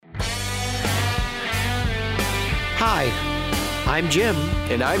Hi, I'm Jim.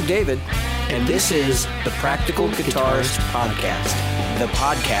 And I'm David. And this is the Practical Guitarist Podcast. The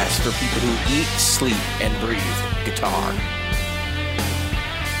podcast for people who eat, sleep, and breathe guitar.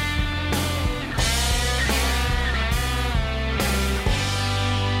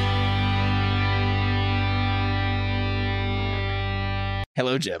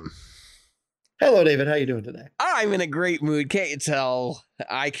 Hello, Jim. Hello, David. How you doing today? I'm in a great mood. Can't you tell?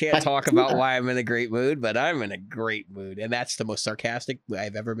 I can't talk about why I'm in a great mood, but I'm in a great mood. And that's the most sarcastic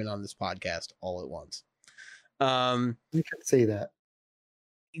I've ever been on this podcast all at once. You can say that.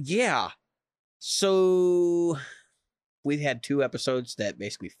 Yeah. So we've had 2 episodes that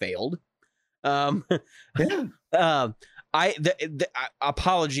basically failed.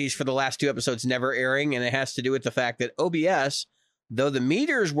 Apologies for the last 2 episodes never airing, and it has to do with the fact that OBS, though the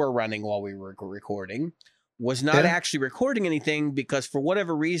meters were running while we were recording, was not actually recording anything because for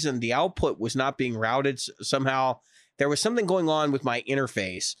whatever reason, the output was not being routed somehow. There was something going on with my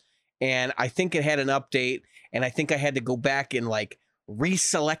interface, and I think it had an update, and I think I had to go back and like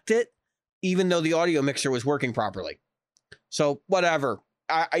reselect it, even though the audio mixer was working properly. So whatever.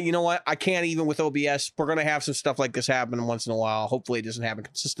 You know what? I can't even with OBS. We're going to have some stuff like this happen once in a while. Hopefully it doesn't happen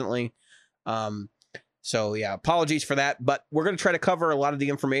consistently. So yeah, apologies for that, but we're going to try to cover a lot of the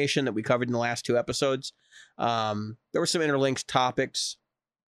information that we covered in the last 2 episodes. There were some interlinked topics.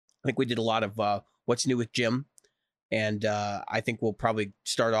 I think we did a lot of what's new with Jim, and I think we'll probably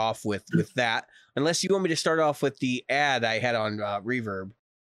start off with that, unless you want me to start off with the ad I had on Reverb.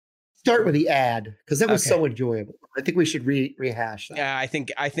 Start with the ad, because that was so enjoyable. I think we should rehash that. Yeah, I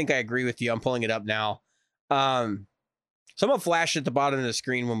think I agree with you. I'm pulling it up now. So I'm going to flash at the bottom of the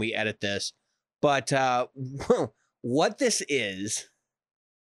screen when we edit this. But what this is,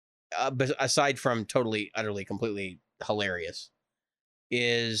 aside from totally, utterly, completely hilarious,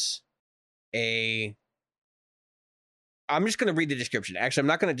 is I'm just going to read the description. Actually, I'm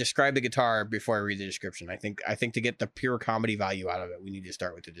not going to describe the guitar before I read the description. I think to get the pure comedy value out of it, we need to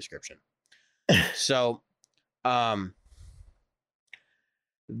start with the description. So,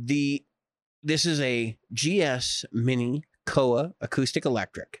 this is a GS Mini Koa acoustic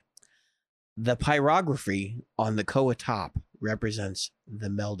electric. The pyrography on the Koa top represents the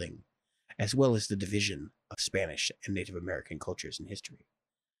melding, as well as the division of Spanish and Native American cultures and history.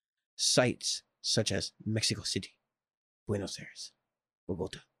 Sites such as Mexico City, Buenos Aires,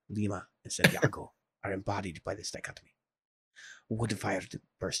 Bogota, Lima, and Santiago are embodied by this dichotomy. Wood-fired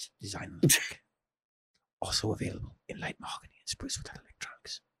burst design on the back. Also available in light mahogany and spruce without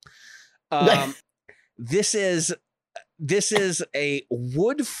electronics. This is a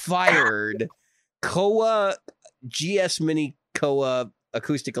wood-fired Koa GS Mini Koa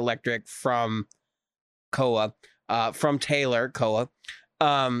acoustic electric from Koa, from Taylor Koa.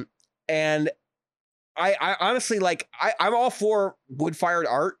 And I honestly, like, I'm all for wood-fired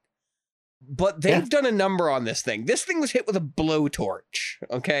art, but they've done a number on this thing. This thing was hit with a blowtorch,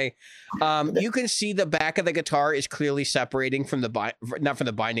 okay? You can see the back of the guitar is clearly separating from not from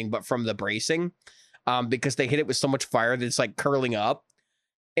the binding, but from the bracing, because they hit it with so much fire that it's like curling up.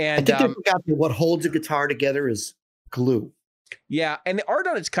 And I think they forgot that what holds a guitar together is glue. Yeah, and the art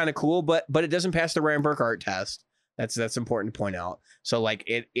on it's kind of cool, but it doesn't pass the Ramberg art test. That's important to point out. So like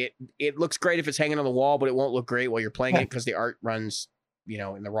it looks great if it's hanging on the wall, but it won't look great while you're playing it because the art runs,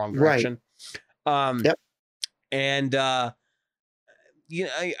 in the wrong direction. Right. And I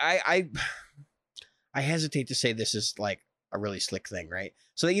hesitate to say this is like a really slick thing, right?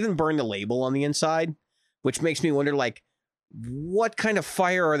 So they even burn the label on the inside, which makes me wonder, like, what kind of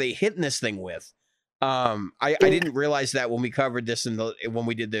fire are they hitting this thing with? I didn't realize that when we covered this when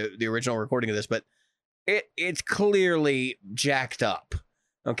we did the original recording of this, but it's clearly jacked up.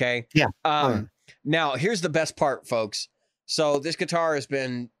 Okay. Yeah. Now here's the best part, folks. So this guitar has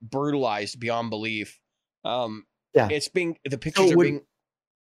been brutalized beyond belief. It's being, the pictures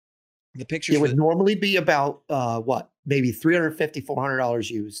it would normally be about maybe $350, $400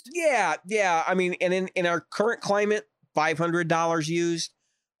 used. Yeah. I mean, and in our current climate, $500 used.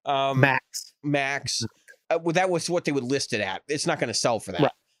 Max. That was what they would list it at. It's not going to sell for that.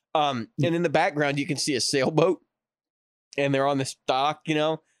 Right. And in the background, you can see a sailboat, and they're on this dock.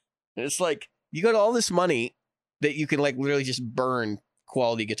 It's like you got all this money that you can like literally just burn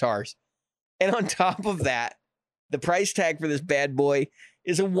quality guitars, and on top of that, the price tag for this bad boy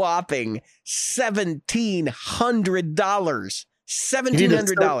is a whopping $1,700.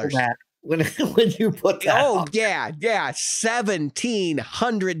 $1,700. When you put that up. Yeah,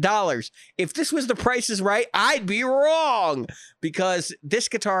 $1,700. If this was The Price Is Right, I'd be wrong, because this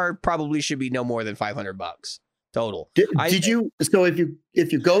guitar probably should be no more than $500 total. Did you? So if you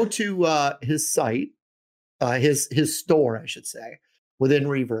go to his site, his store, I should say, within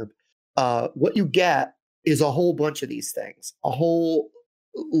Reverb, what you get is a whole bunch of these things, a whole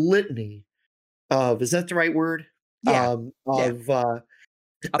litany of, is that the right word? Yeah. Of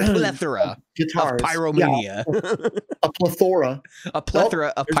A plethora guitars. of pyromania. Yeah, a plethora. A plethora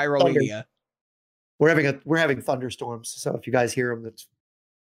of pyromania. We're having thunderstorms, so if you guys hear them, that's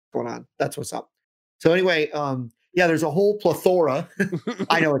going on. That's what's up. So anyway, yeah, there's a whole plethora.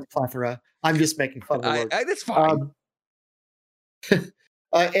 I know it's plethora. I'm just making fun of the word. That's fine.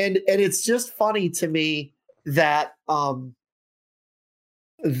 And it's just funny to me that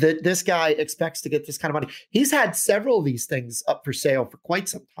that this guy expects to get this kind of money. He's had several of these things up for sale for quite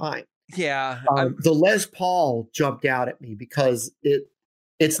some time. Yeah, the Les Paul jumped out at me because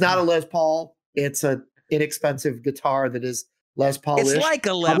it's not a Les Paul. It's an inexpensive guitar that is Les Paul-ish. It's like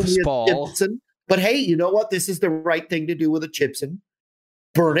a Les Paul. Gibson. But hey, you know what? This is the right thing to do with a Gibson.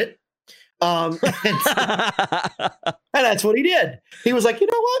 Burn it. And that's what he did. He was like, you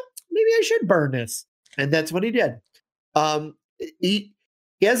know what? Maybe I should burn this. And that's what he did. He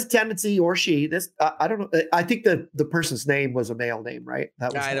has a tendency, or she, this, I don't know. I think the person's name was a male name, right?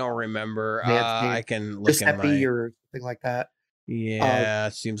 That was I don't remember. I can look Giuseppe in my... or something like that. Yeah,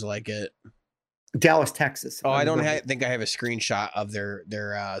 seems like it. Dallas, Texas. Oh, I don't think I have a screenshot of their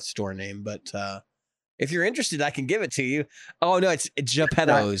store name, but if you're interested, I can give it to you. Oh no, it's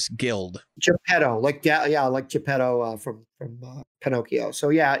Geppetto's Guild. Geppetto, like Geppetto from Pinocchio. So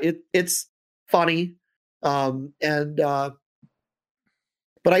yeah, it's funny, but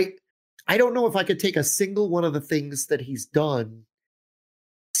I don't know if I could take a single one of the things that he's done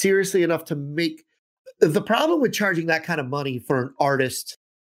seriously enough to make. The problem with charging that kind of money for an artist,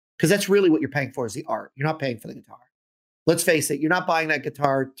 because that's really what you're paying for, is the art. You're not paying for the guitar. Let's face it, you're not buying that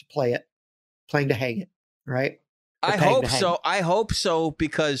guitar to play it, playing to hang it, right? I hope so. I hope so,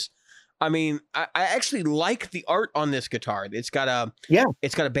 because I mean, I actually like the art on this guitar. It's got a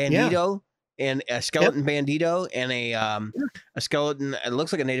bandito and a skeleton bandito and a skeleton. It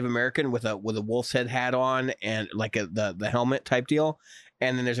looks like a Native American with a wolf's head hat on and like the helmet type deal.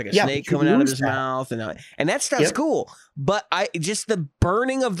 And then there's like a snake coming out of his mouth, and that stuff's cool. But just the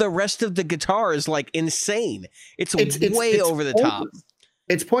burning of the rest of the guitar is like insane. It's way over the top.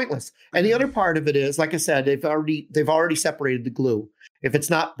 It's pointless. And the other part of it is, like I said, they've already separated the glue. If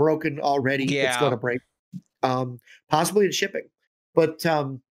it's not broken already, it's going to break. Possibly in shipping. But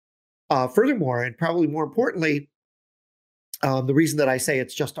furthermore, and probably more importantly, the reason that I say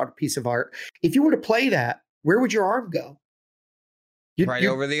it's just a piece of art, if you were to play that, where would your arm go? Right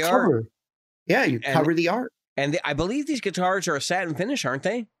over the art. Yeah, you cover the art. And I believe these guitars are a satin finish, aren't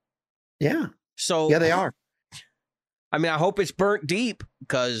they? Yeah. So yeah, they are. I mean, I hope it's burnt deep,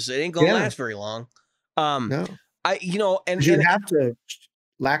 because it ain't gonna last very long. No. You'd have to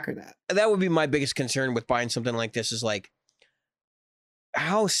lacquer that. That would be my biggest concern with buying something like this, is like,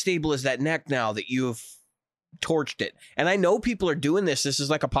 how stable is that neck now that you've torched it? And I know people are doing this. This is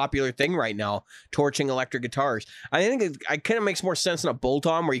like a popular thing right now, torching electric guitars. I think it kind of makes more sense in a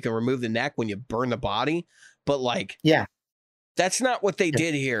bolt-on where you can remove the neck when you burn the body. But like, yeah, that's not what they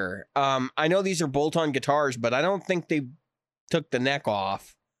did here. I know these are bolt-on guitars, but I don't think they took the neck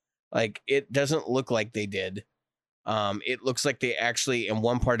off. Like, it doesn't look like they did. It looks like they actually, in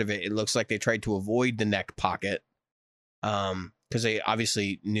one part of it, it looks like they tried to avoid the neck pocket. Because they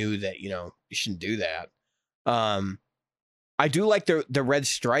obviously knew that, you shouldn't do that. I do like the red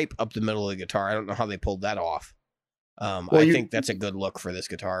stripe up the middle of the guitar. I don't know how they pulled that off. I think that's a good look for this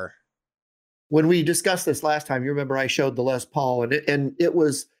guitar. When we discussed this last time, you remember I showed the Les Paul, and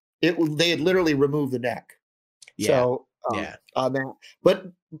they had literally removed the neck. Yeah. So on that. But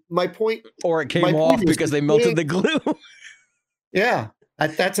my point, or it came off because they melted the glue. Yeah,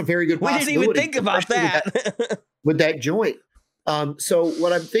 that's a very good possibility. We didn't even think about that with that joint. So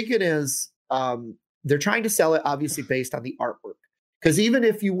what I'm thinking is, they're trying to sell it obviously based on the artwork. Because even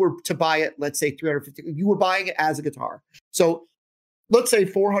if you were to buy it, let's say $350, you were buying it as a guitar. So let's say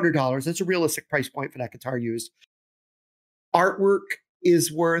 $400. That's a realistic price point for that guitar used. Artwork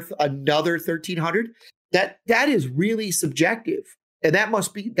is worth another $1,300. That is really subjective. And that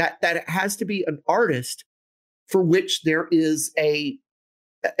must be that has to be an artist for which there is an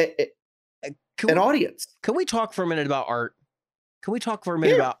audience. Can we talk for a minute about art? Can we talk for a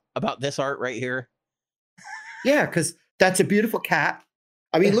minute about this art right here? Yeah, because that's a beautiful cat.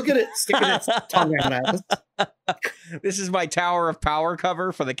 I mean, look at it sticking its tongue out at us. This is my Tower of Power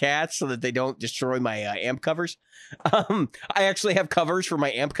cover for the cats so that they don't destroy my amp covers. I actually have covers for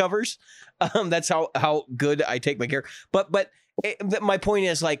my amp covers. That's how good I take my care. But my point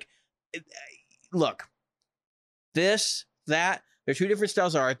is, like, look, they're two different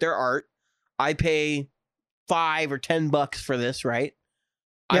styles of art. They're art. I pay $5 or $10 for this, right?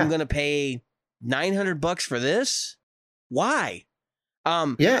 Yeah. I'm going to pay $900 for this. Why?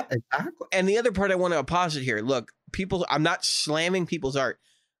 Yeah, exactly. And the other part I want to posit here, look, I'm not slamming people's art.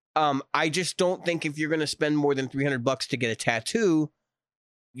 I just don't think if you're going to spend more than $300 to get a tattoo,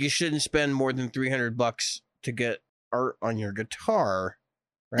 you shouldn't spend more than $300 to get art on your guitar,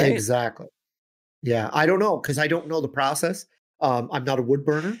 right? Exactly. Yeah, I don't know because I don't know the process. I'm not a wood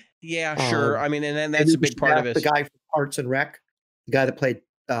burner. Yeah, sure. I mean, and then that's a big part of it. The guy from Parts and Rec, the guy that played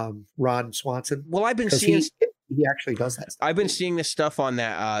Ron Swanson. Well, I've been seeing he actually does that stuff. I've been seeing this stuff on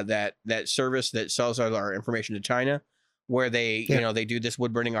that service that sells our information to China, where they they do this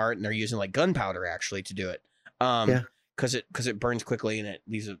wood burning art and they're using like gunpowder actually to do it. Because it burns quickly and it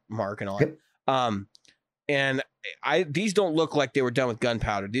leaves a mark and all that. And these don't look like they were done with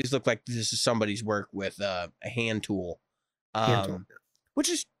gunpowder. These look like this is somebody's work with a hand tool. Which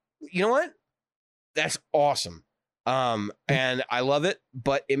is, you know what? That's awesome. And I love it,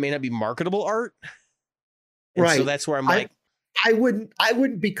 but it may not be marketable art. And right. So that's where I'm like, I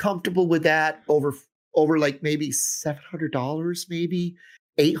wouldn't be comfortable with that over like maybe $700, maybe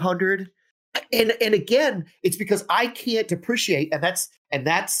 $800. And again, it's because I can't appreciate, and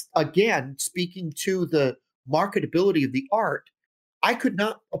that's again speaking to the marketability of the art. I could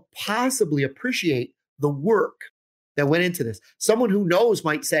not possibly appreciate the work that went into this. Someone who knows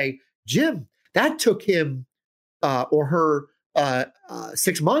might say, Jim, that took him or her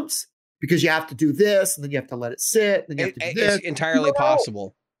 6 months because you have to do this and then you have to let it sit. And then you have to do this. It's entirely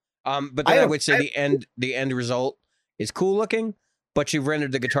possible. But then I would say the end result is cool looking, but you've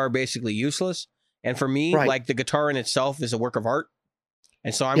rendered the guitar basically useless. And for me, like the guitar in itself is a work of art.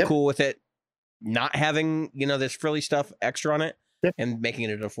 And so I'm cool with it not having, this frilly stuff extra on it and making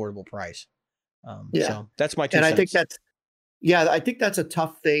it an affordable price. So that's my 2 cents. And I think that's a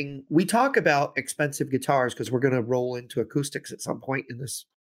tough thing. We talk about expensive guitars because we're going to roll into acoustics at some point in this.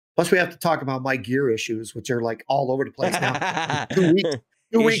 Plus, we have to talk about my gear issues, which are like all over the place now. 2 weeks.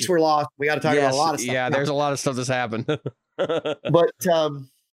 2 weeks we're lost. We got to talk about a lot of stuff. Yeah, there's a lot of stuff that's happened. But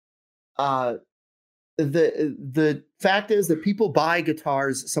the fact is that people buy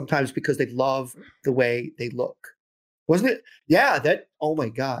guitars sometimes because they love the way they look. Wasn't it? Yeah. Oh my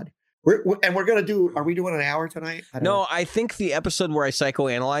God. We're going to do, are we doing an hour tonight? No, I think the episode where I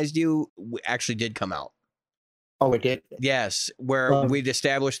psychoanalyzed you actually did come out. Oh, it did? Yes. Where we'd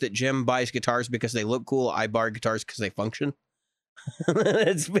established that Jim buys guitars because they look cool. I buy guitars because they function.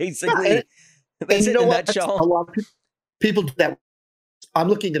 That's basically, that's it in a nutshell. A lot of people do that. I'm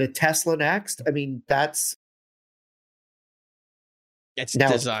looking at a Tesla next. I mean, it's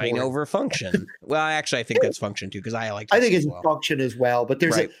design over function. Well, actually, I think that's function too because I think it's function as well. But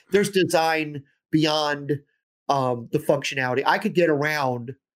there's design beyond the functionality. I could get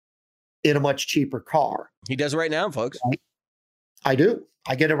around in a much cheaper car. He does right now, folks. I do.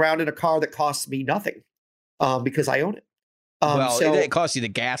 I get around in a car that costs me nothing because I own it. It costs you the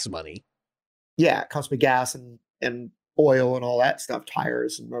gas money. Yeah, it costs me gas and oil and all that stuff,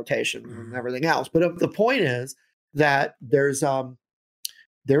 tires and rotation and everything else. But the point is that there is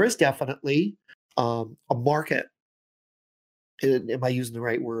definitely a market. Am I using the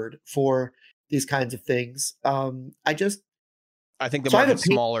right word for these kinds of things? I think the market's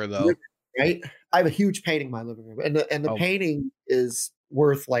smaller though. Right. I have a huge painting in my living room, and the painting is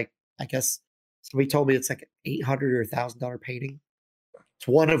worth like, I guess somebody told me it's like an $800 or $1,000 painting. It's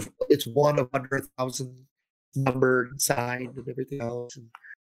one of 100,000 numbered and signed and everything else.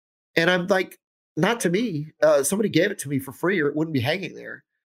 And I'm like, not to me. Somebody gave it to me for free, or it wouldn't be hanging there.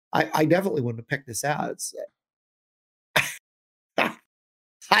 I definitely wouldn't have picked this out. It's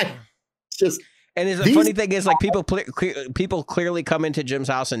just. And the funny thing is, like people clearly come into Jim's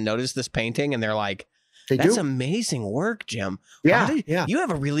house and notice this painting, and they're like, "That's amazing work, Jim. Yeah, you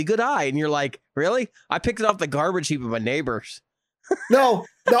have a really good eye." And you're like, "Really? I picked it off the garbage heap of my neighbors." No,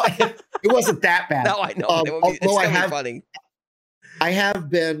 it wasn't that bad. No, I know. It's funny. I have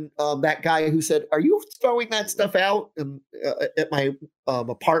been that guy who said, "Are you throwing that stuff out?" At my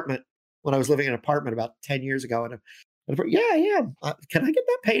apartment when I was living in an apartment about 10 years ago, and I thought, "Yeah, I am. Can I get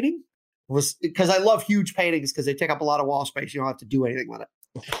that painting?" Was because I love huge paintings because they take up a lot of wall space. You don't have to do anything with it.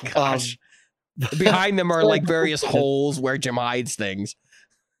 Gosh, behind them are like various holes where Jim hides things,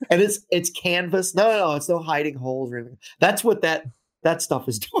 and it's canvas. No, it's no hiding holes or anything. That's what that stuff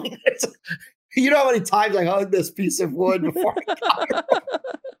is doing. You know how many times I hung this piece of wood before I got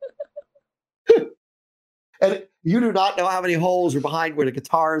it? And you do not know how many holes are behind where the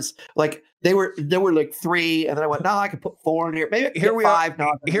guitars, like there were like 3, and then I went, no, I could put 4 in here. Maybe here we 5.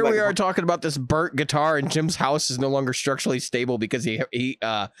 Here we are talking about this burnt guitar, and Jim's house is no longer structurally stable because he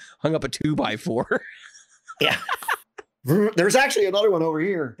hung up a 2x4. Yeah. There's actually another one over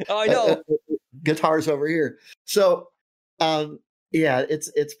here. Oh, I know. Guitars over here. So, yeah,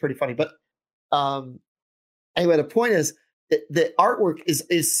 it's pretty funny. But anyway, the point is the artwork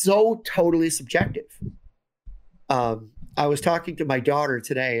is so totally subjective. I was talking to my daughter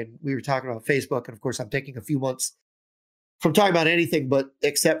today, and we were talking about Facebook. And of course, I'm taking a few months from talking about anything, but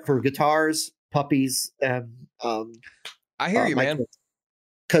except for guitars, puppies, and I hear you, man.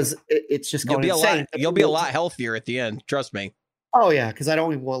 Because it's just going insane. You'll be a lot healthier at the end. Trust me. Oh yeah, because I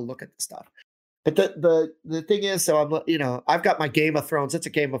don't even want to look at the stuff. But the thing is, so I've got my Game of Thrones. It's a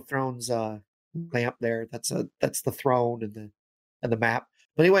Game of Thrones lamp there. That's the throne and the map.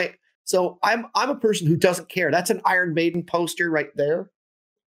 But anyway, so I'm a person who doesn't care. That's an Iron Maiden poster right there.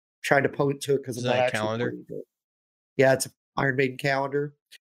 Trying to point to it because of that calendar. Yeah, it's an Iron Maiden calendar.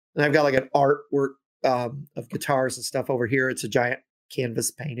 And I've got like an artwork of guitars and stuff over here. It's a giant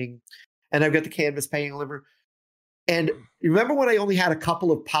canvas painting, and I've got the canvas painting liver. And remember when I only had a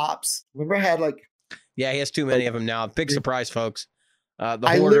couple of pops? Remember I had like, yeah, he has too many of them now. Big surprise, folks.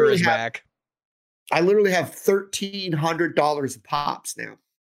 The hoarder is back. I literally have $1,300 of pops now.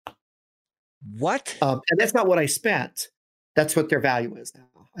 What? And that's not what I spent. That's what their value is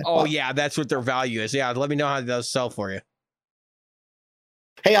now. Yeah, that's what their value is. Yeah, let me know how those sell for you.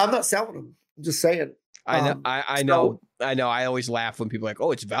 Hey, I'm not selling them. I'm just saying. I know. I know. I always laugh when people are like, "Oh,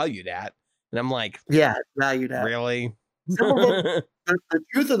 it's valued at," and I'm like, "Yeah, it's valued at." Really? Some of them, the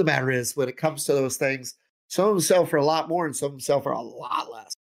truth of the matter is, when it comes to those things, some of them sell for a lot more, and some of them sell for a lot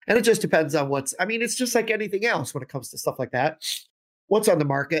less. And it just depends on what's. I mean, it's just like anything else when it comes to stuff like that. What's on the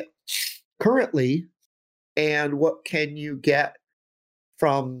market currently, and what can you get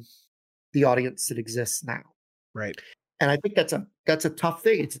from the audience that exists now? Right. And I think that's a tough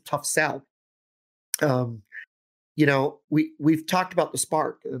thing. It's a tough sell. We've talked about the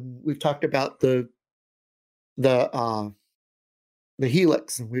Spark, and we've talked about the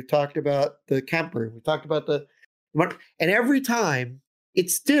Helix, and we've talked about the Kemper, and we've talked about and every time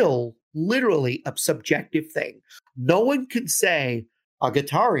it's still literally a subjective thing. No one can say a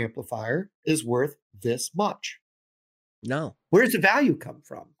guitar amplifier is worth this much. No. Where does the value come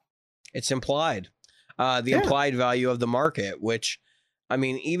from? It's implied. Implied value of the market, which, I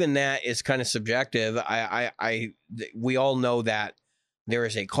mean, even that is kind of subjective. We all know that there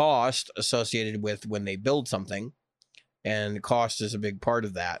is a cost associated with when they build something, and cost is a big part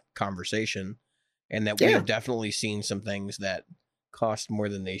of that conversation. And that we have definitely seen some things that cost more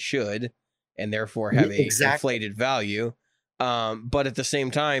than they should, and therefore have a inflated value. But at the same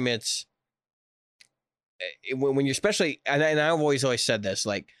time, it's when you're especially, and I've always said this,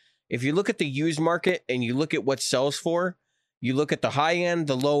 like, if you look at the used market and you look at what sells for, you look at the high end,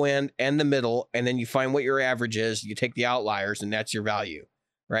 the low end, and the middle, and then you find what your average is. You take the outliers, and that's your value,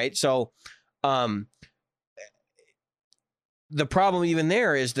 right? So, the problem even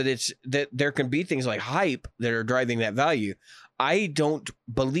there is that there can be things like hype that are driving that value. I don't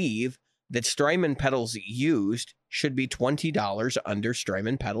believe that Strymon pedals used should be $20 under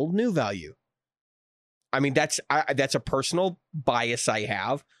Strymon pedal new value. I mean, that's a personal bias I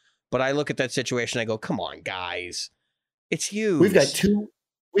have. But I look at that situation, I go, come on, guys. It's used. We've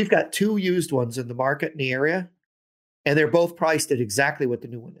got two used ones in the market in the area, and they're both priced at exactly what the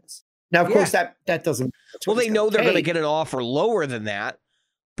new one is. Now, of course, that doesn't. Well, they know they're going to get an offer lower than that,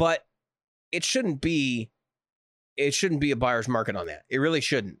 but it shouldn't be a buyer's market on that. It really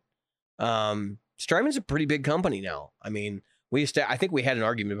shouldn't. Strymon's a pretty big company now. I mean, I think we had an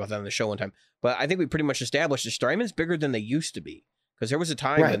argument about that on the show one time, but I think we pretty much established that Strymon's bigger than they used to be. Because there was a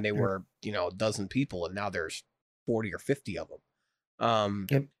time when they were, a dozen people, and now there's 40 or 50 of them.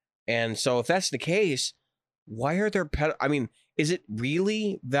 And so if that's the case, why are there I mean, is it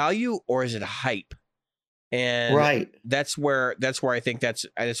really value or is it hype? And that's where I think that's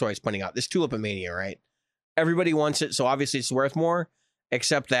why I was pointing out this Tulipomania, right? Everybody wants it, so obviously it's worth more,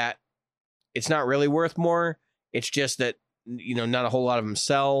 except that it's not really worth more. It's just that, not a whole lot of them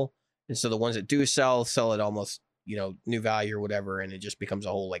sell. And so the ones that do sell at almost, new value or whatever, and it just becomes a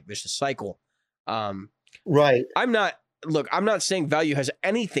whole like vicious cycle. Right. I'm not saying value has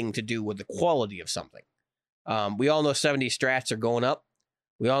anything to do with the quality of something. We all know 70 strats are going up.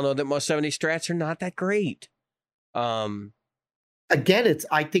 We all know that most 70 strats are not that great. Again,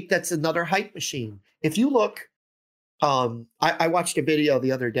 I think that's another hype machine. If you look, I watched a video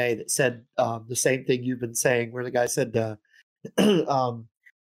the other day that said the same thing you've been saying, where the guy said that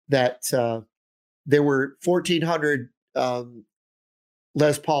there were 1,400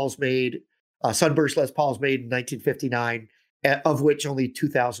 Les Pauls made, Sunburst Les Pauls made in 1959, of which only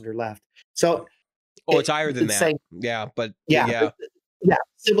 2,000 are left. So, it's higher than that. Saying, but Yeah,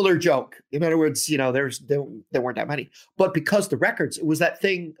 similar joke. In other words, there weren't that many, but because the records, it was that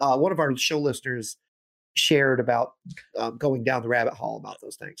thing. One of our show listeners shared about going down the rabbit hole about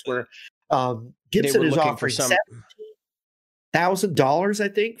those things, where They Gibson were is looking for offering some. $1,000, I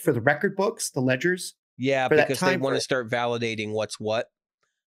think, for the record books, the ledgers. Yeah, For that because they time want to frame. start validating what's what.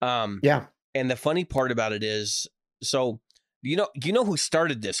 Yeah. And the funny part about it is, so you know who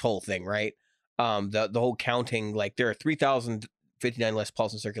started this whole thing, right? The whole counting, like there are 3,059 Les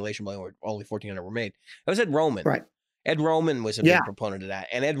Pauls in circulation, but only 1,400 were made. That was Ed Roman. Right. Ed Roman was a Yeah. big proponent of that.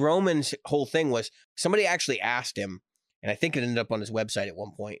 And Ed Roman's whole thing was somebody actually asked him, and I think it ended up on his website at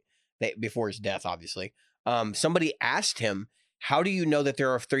one point, before his death, obviously. Somebody asked him, how do you know that there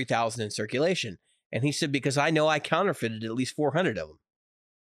are 3,000 in circulation? And he said, because I know I counterfeited at least 400 of them.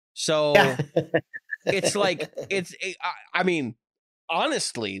 So Yeah. it's like, I mean,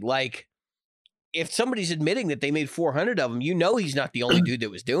 honestly, like, if somebody's admitting that they made 400 of them, he's not the only dude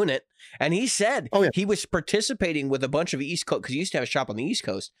that was doing it. And he said he was participating with a bunch of East Coast, because he used to have a shop on the East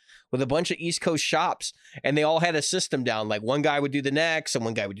Coast, with a bunch of East Coast shops, and they all had a system down. Like one guy would do the necks, and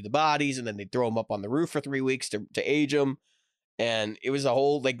one guy would do the bodies, and then they'd throw them up on the roof for 3 weeks to age them. And it was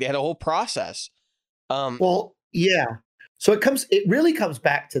they had a whole process. Well, yeah. So it really comes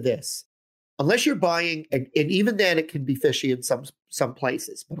back to this. Unless you're buying, and even then it can be fishy in some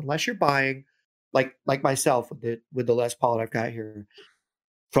places, but unless you're buying, like myself with the Les Paul that I've got here,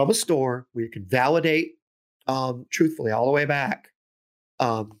 from a store where you can validate truthfully all the way back.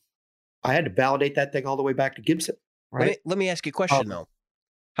 I had to validate that thing all the way back to Gibson. Right. Let me ask you a question though.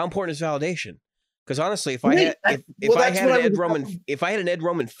 How important is validation? Because honestly, if I had an Ed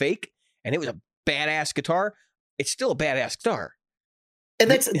Roman fake and it was a badass guitar, it's still a badass guitar. And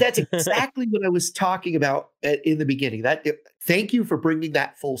that's exactly what I was talking about in the beginning. Thank you for bringing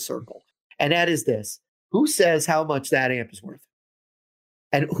that full circle. And that is this: who says how much that amp is worth,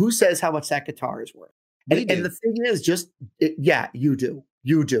 and who says how much that guitar is worth? And the thing is, you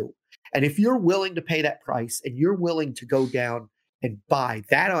do. And if you're willing to pay that price, and you're willing to go down and buy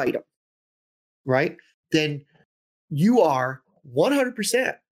that item, right, then you are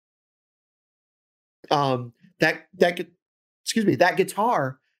 100%. That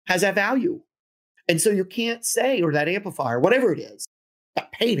guitar has that value. And so you can't say, or that amplifier, whatever it is,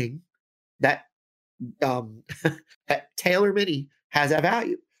 that painting, that that Taylor Mini has that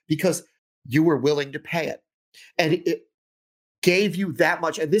value because you were willing to pay it. And it gave you that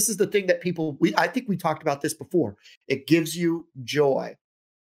much. And this is the thing that I think we talked about this before. It gives you joy.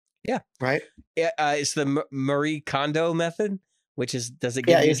 Yeah. Right? It's the Marie Kondo method, which is, does it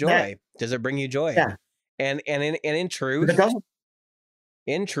give you joy? Does it bring you joy? Yeah. And in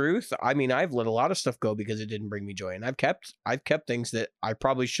truth, I mean, I've let a lot of stuff go because it didn't bring me joy, and I've kept things that I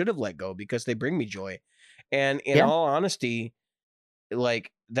probably should have let go because they bring me joy. And in all honesty,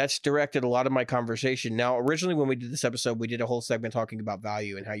 like, that's directed a lot of my conversation. Now, originally when we did this episode, we did a whole segment talking about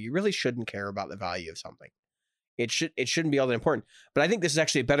value and how you really shouldn't care about the value of something. It shouldn't be all that important. But I think this is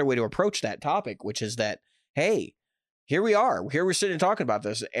actually a better way to approach that topic, which is that, hey, here we are. Here we're sitting and talking about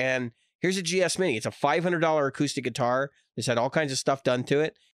this, and here's a GS Mini. It's a $500 acoustic guitar. It's had all kinds of stuff done to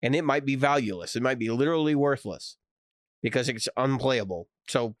it, and it might be valueless. It might be literally worthless because it's unplayable.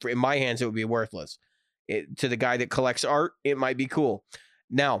 So in my hands, it would be worthless. To the guy that collects art, it might be cool.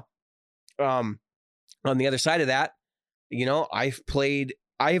 Now, on the other side of that, I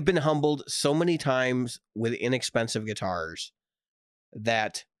have been humbled so many times with inexpensive guitars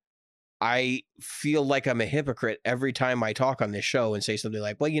that I feel like I'm a hypocrite every time I talk on this show and say something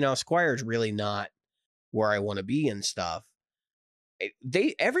like, well, Squire's really not where I want to be and stuff.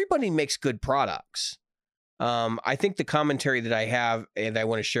 Everybody makes good products. I think the commentary that I have and I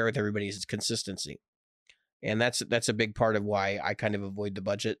want to share with everybody is consistency. And that's a big part of why I kind of avoid the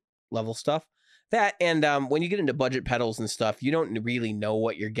budget level stuff. That, and when you get into budget pedals and stuff, you don't really know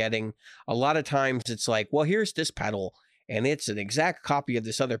what you're getting. A lot of times it's like, well, here's this pedal, and it's an exact copy of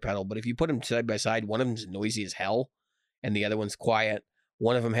this other pedal. But if you put them side by side, one of them's noisy as hell, and the other one's quiet.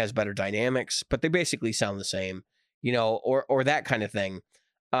 One of them has better dynamics, but they basically sound the same, or that kind of thing.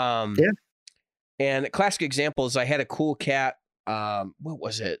 Yeah. And a classic example is I had a Cool Cat. What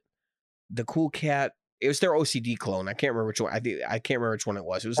was it? The Cool Cat. It was their OCD clone. I can't remember which one. I can't remember which one it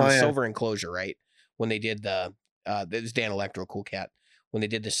was. It was in the silver enclosure, right? When they did it was Dan Electro Cool Cat when they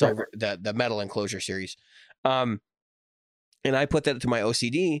did the silver, the metal enclosure series. And I put that to my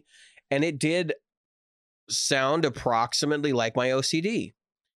OCD, and it did sound approximately like my OCD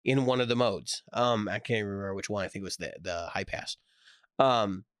in one of the modes. I can't remember which one. I think it was the high pass.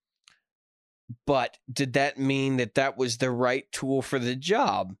 But did that mean that was the right tool for the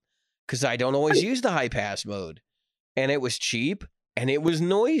job? Because I don't always use the high pass mode, and it was cheap, and it was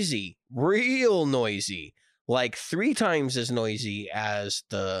noisy, real noisy, like 3 times as noisy as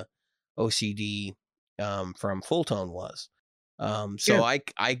the OCD from Full Tone was. So I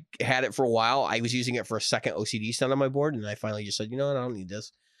had it for a while. I was using it for a second OCD sound on my board, and I finally just said, you know what, I don't need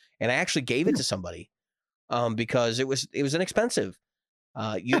this. And I actually gave it to somebody because it was inexpensive.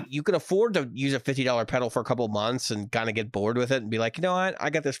 You can afford to use a $50 pedal for a couple of months and kind of get bored with it and be like, you know what, I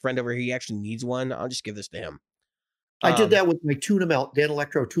got this friend over here, he actually needs one. I'll just give this to him. I did that with my Tuna Melt, Dan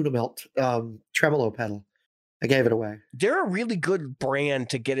Electro Tuna Melt tremolo pedal. I gave it away. They're a really good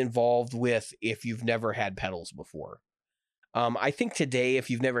brand to get involved with if you've never had pedals before. I think today, if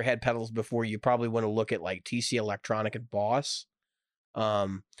you've never had pedals before, you probably want to look at like TC Electronic and Boss.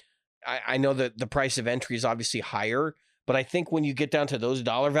 I know that the price of entry is obviously higher, but I think when you get down to those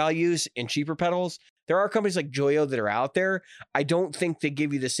dollar values in cheaper pedals, there are companies like Joyo that are out there. I don't think they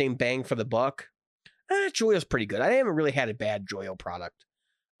give you the same bang for the buck. Joyo's pretty good. I haven't really had a bad Joyo product.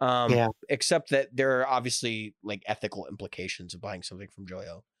 Except that there are obviously like ethical implications of buying something from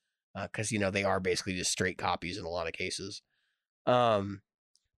Joyo. Because, you know, they are basically just straight copies in a lot of cases.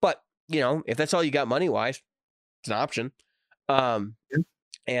 But, you know, if that's all you got money wise, it's an option.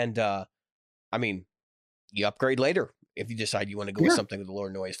 And I mean, you upgrade later if you decide you want to go with something with a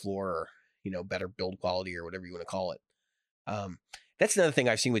lower noise floor or, you know, better build quality or whatever you want to call it. That's another thing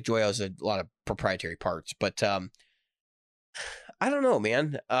I've seen with Joyo is a lot of proprietary parts, but I don't know,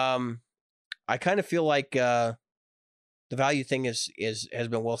 man. I kind of feel like the value thing has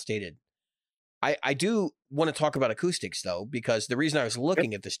been well stated. I do want to talk about acoustics though, because the reason I was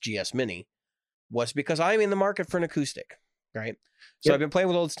looking at this GS Mini was because I'm in the market for an acoustic, right? So I've been playing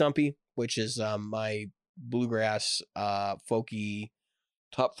with Old Stumpy, which is my bluegrass, folky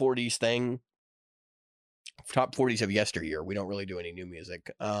top 40s thing. Top 40s of yesteryear. We don't really do any new music.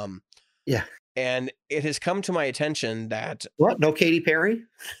 And it has come to my attention that what? No Katy Perry?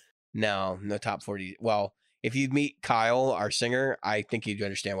 No top 40. Well, if you meet Kyle, our singer, I think you'd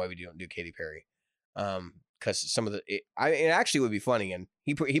understand why we don't do Katy Perry. Because some of it actually would be funny, and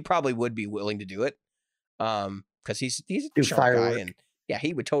he probably would be willing to do it. Because he's a sharp guy, and yeah,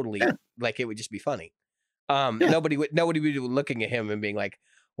 he would totally like it would just be funny. Nobody would be looking at him and being like,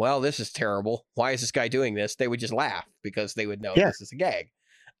 well, this is terrible. Why is this guy doing this? They would just laugh because they would know this is a gag.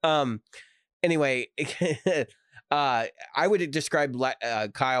 Anyway, I would describe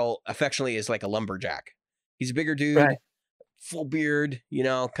Kyle affectionately as like a lumberjack. He's a bigger dude, full beard, you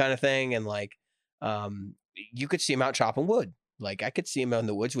know, kind of thing. And like, you could see him out chopping wood. Like I could see him out in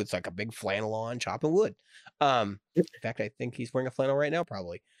the woods with like a big flannel on chopping wood. In fact, I think he's wearing a flannel right now,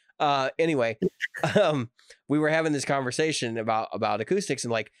 probably. Anyway, we were having this conversation about acoustics,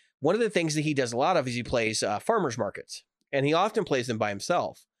 and like one of the things that he does a lot of is he plays farmers markets, and he often plays them by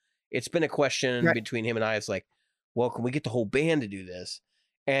himself. It's been a question between him and I. It's like, well, can we get the whole band to do this?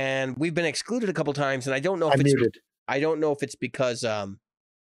 And we've been excluded a couple times, and I don't know if I don't know if it's because I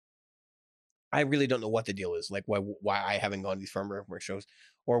really don't know what the deal is, like why I haven't gone to these farmer shows,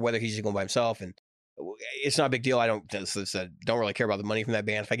 or whether he's just going by himself. And it's not a big deal. I don't really care about the money from that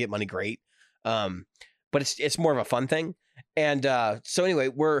band. If I get money, great. But it's more of a fun thing. And so anyway,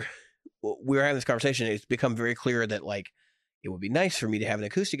 we're having this conversation. It's become very clear that like it would be nice for me to have an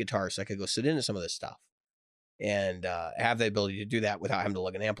acoustic guitar so I could go sit into some of this stuff and have the ability to do that without having to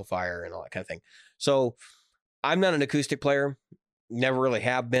lug an amplifier and all that kind of thing. So I'm not an acoustic player. Never really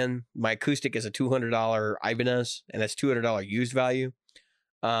have been. My acoustic is a $200 Ibanez, and that's $200 used value.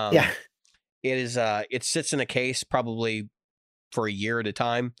 It is. It sits in a case probably for a year at a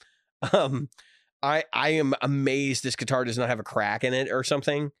time. I am amazed this guitar does not have a crack in it or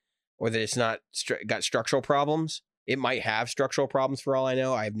something, or that it's not got structural problems. It might have structural problems for all I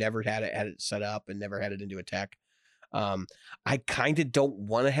know. I've never had it set up and never had it into a tech. I kind of don't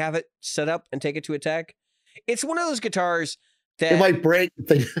want to have it set up and take it to a tech. It's one of those guitars that it might break.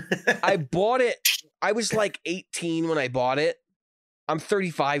 I bought it. I was like 18 when I bought it. I'm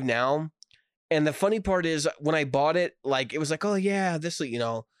 35 now. And the funny part is when I bought it, like, it was like, oh yeah, this, you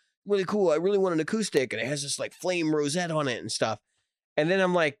know, really cool. I really want an acoustic. And it has this like flame rosette on it and stuff. And then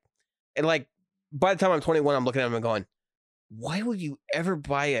I'm like, and like, by the time I'm 21, I'm looking at them and going, why would you ever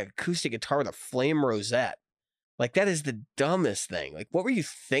buy an acoustic guitar with a flame rosette? Like, that is the dumbest thing. Like, what were you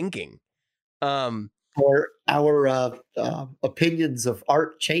thinking? Or our opinions of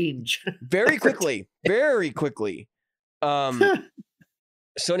art change very quickly, very quickly.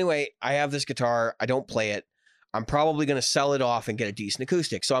 So anyway, I have this guitar. I don't play it. I'm probably going to sell it off and get a decent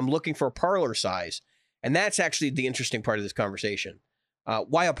acoustic. So I'm looking for a parlor size. And that's actually the interesting part of this conversation.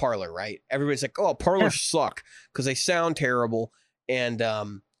 Why a parlor, right? Everybody's like, oh, parlors suck because they sound terrible. And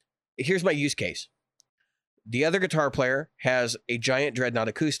here's my use case. The other guitar player has a giant dreadnought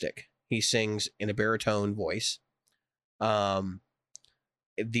acoustic. He sings in a baritone voice. We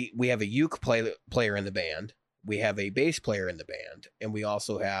have a uke player in the band. We have a bass player in the band, and we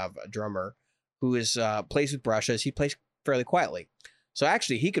also have a drummer who is plays with brushes. He plays fairly quietly, so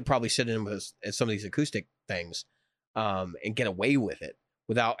actually he could probably sit in with some of these acoustic things and get away with it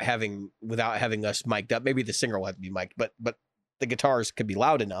without having us mic'd up. Maybe the singer will have to be mic'd, but the guitars could be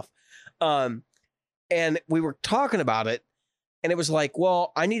loud enough. And we were talking about it, and it was like,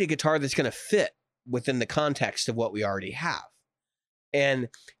 well, I need a guitar that's going to fit within the context of what we already have. And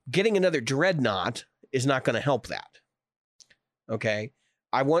getting another dreadnought is not going to help that. Okay.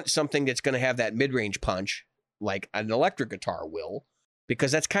 I want something that's going to have that mid-range punch like an electric guitar will,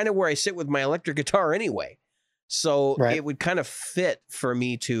 because that's kind of where I sit with my electric guitar anyway. So It would kind of fit for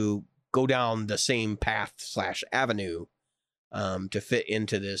me to go down the same path / avenue to fit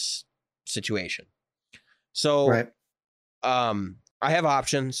into this situation. So I have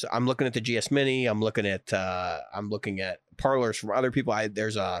options. I'm looking at the GS Mini. I'm looking at parlors from other people.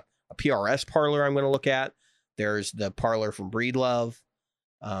 There's a PRS parlor I'm going to look at. There's the parlor from Breedlove,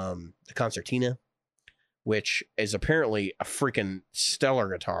 the Concertina, which is apparently a freaking stellar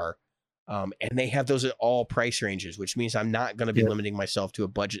guitar. And they have those at all price ranges, which means I'm not going to be limiting myself to a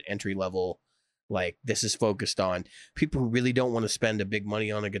budget entry level. Like, this is focused on people who really don't want to spend a big money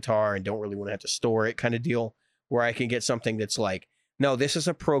on a guitar and don't really want to have to store it kind of deal, where I can get something that's like, no, this is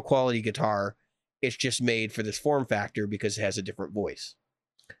a pro quality guitar. It's just made for this form factor because it has a different voice.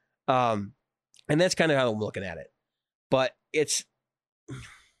 And that's kind of how I'm looking at it. But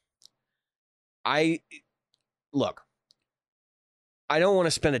I don't want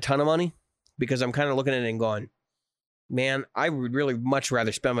to spend a ton of money because I'm kind of looking at it and going, man, I would really much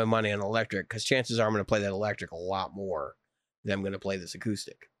rather spend my money on electric, because chances are I'm going to play that electric a lot more than I'm going to play this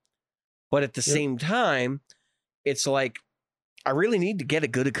acoustic. But at the same time, it's like, I really need to get a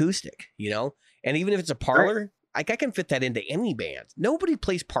good acoustic, And even if it's a parlor, I can fit that into any band. Nobody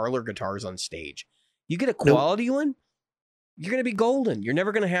plays parlor guitars on stage. You get a quality one, you're going to be golden. You're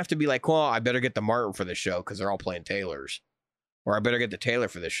never going to have to be like, well, I better get the Martin for the show because they're all playing Taylors. Or I better get the Taylor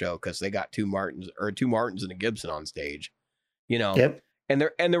for this show because they got two Martins and a Gibson on stage, Yep. And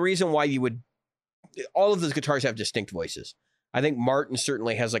the reason why all of those guitars have distinct voices. I think Martin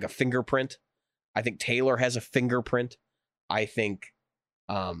certainly has like a fingerprint. I think Taylor has a fingerprint. I think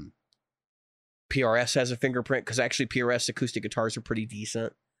PRS has a fingerprint, because actually PRS acoustic guitars are pretty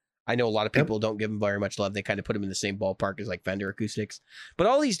decent. I know a lot of people don't give them very much love. They kind of put them in the same ballpark as like Fender acoustics. But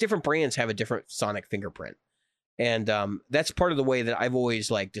all these different brands have a different sonic fingerprint. And that's part of the way that I've always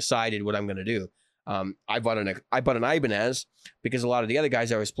like decided what I'm going to do. I bought an Ibanez because a lot of the other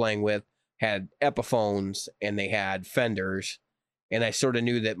guys I was playing with had Epiphones and they had Fenders, and I sort of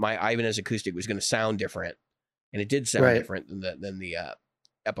knew that my Ibanez acoustic was going to sound different, and it did sound different than the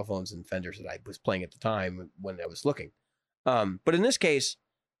Epiphones and Fenders that I was playing at the time when I was looking. But in this case,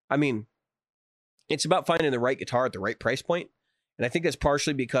 I mean, it's about finding the right guitar at the right price point, and I think that's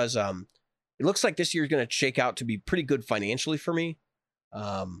partially because it looks like this year is going to shake out to be pretty good financially for me.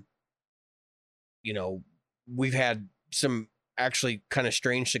 We've had some actually kind of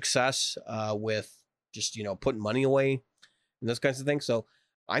strange success with just, putting money away and those kinds of things. So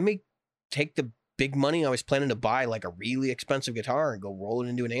I may take the big money I was planning to buy like a really expensive guitar and go roll it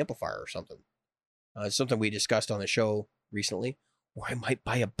into an amplifier or something. It's something we discussed on the show recently, or I might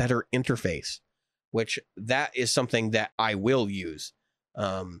buy a better interface, which that is something that I will use.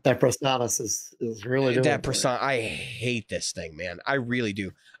 That Personas is really doing that Persona. I hate this thing, man. I really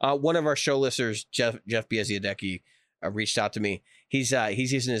do. One of our show listeners, Jeff Biasiadecki, reached out to me. He's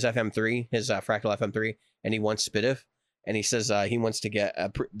using his FM3, his Fractal FM3, and he wants Spitif, and he says he wants to get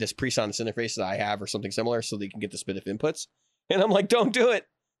this PreSonus interface that I have or something similar so that he can get the Spitif inputs. And I'm like, don't do it,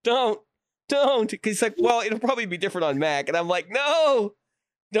 don't. Because he's like, well, it'll probably be different on Mac, and I'm like, no,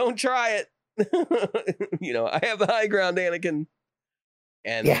 don't try it. I have the high ground, Anakin.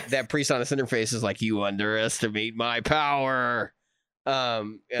 And that PreSonus interface is like, you underestimate my power.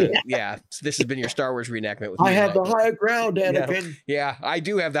 This has been your Star Wars reenactment. With I have the high ground, Anakin. Yeah, I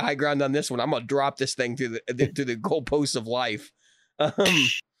do have the high ground on this one. I'm gonna drop this thing through the goalposts of life.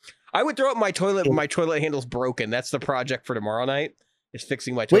 I would throw up my toilet. My toilet handle's broken. That's the project for tomorrow night. Is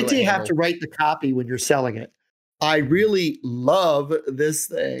fixing my toilet. Wait till you have to write the copy when you're selling it. I really love this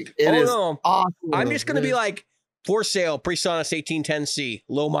thing. It is awesome. I'm just gonna be like, for sale, PreSonus 1810C,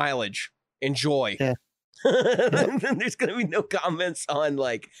 low mileage. Enjoy. Yeah. There's going to be no comments on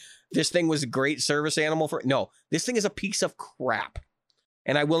like, this thing was a great service animal for. No, this thing is a piece of crap.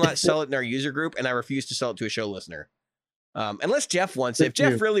 And I will not sell it in our user group, and I refuse to sell it to a show listener. Unless Jeff wants it. If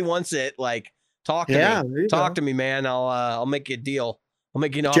Jeff really wants it, like, Talk to Yeah, me. there you Talk go. to me, man. I'll make you a deal. I'll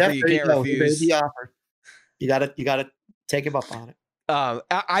make you an offer Jeff, you there you can't go. He made refuse. the offer. You gotta take him up on it.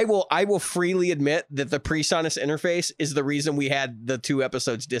 I will freely admit that the PreSonus interface is the reason we had the 2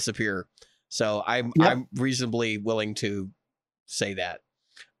 episodes disappear. So I'm reasonably willing to say that.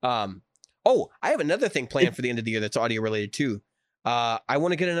 I have another thing planned for the end of the year that's audio related too. I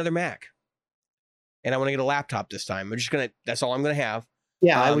want to get another Mac, and I want to get a laptop this time. That's all I'm gonna have.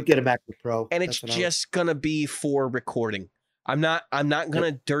 Yeah, I would get a MacBook Pro, and it's just gonna be for recording. I'm not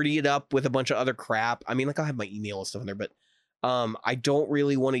gonna dirty it up with a bunch of other crap. I mean, like I'll have my email and stuff in there, but I don't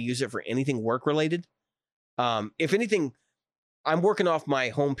really want to use it for anything work related. If anything, I'm working off my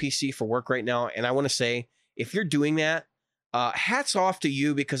home PC for work right now, and I want to say, if you're doing that, hats off to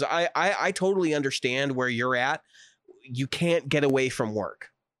you, because I totally understand where you're at. You can't get away from work.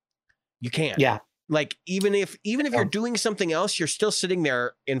 You can't. Yeah. Like even if you're doing something else, you're still sitting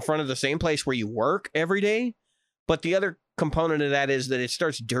there in front of the same place where you work every day. But the other component of that is that it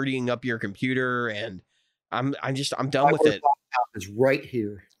starts dirtying up your computer, and I'm done with it. Is right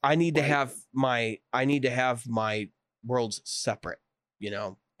here. I need to have my worlds separate,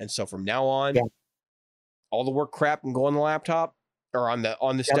 And so from now on, all the work crap can go on the laptop or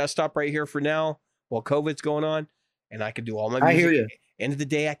on this desktop right here for now while COVID's going on, and I can do all my music. I hear you. End of the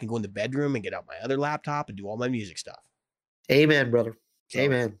day, I can go in the bedroom and get out my other laptop and do all my music stuff. Amen, brother. So,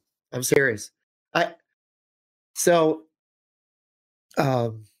 amen. I'm serious. I'm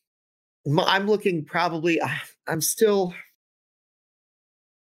looking probably. I'm still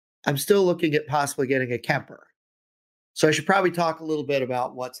looking at possibly getting a Kemper. So I should probably talk a little bit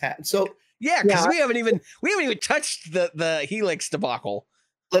about what's happened. So because we haven't even touched the Helix debacle.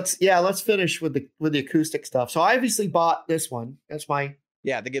 Let's finish with the acoustic stuff. So I obviously bought this one. That's my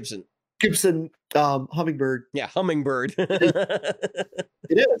the Gibson Hummingbird. Yeah, Hummingbird. It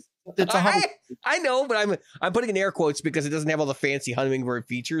is. It's a Hummingbird. I know, but I'm putting in air quotes because it doesn't have all the fancy Hummingbird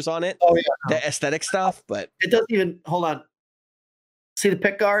featers on it. Oh yeah, the aesthetic stuff, but it doesn't even. Hold on. See the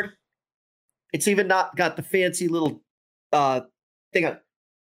pick guard? It's even not got the fancy little thing on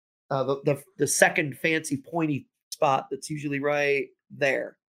the second fancy pointy spot that's usually right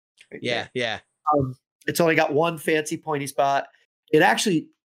there. Yeah. It's only got one fancy pointy spot. It actually,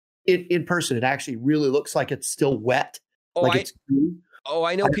 in person, it actually really looks like it's still wet.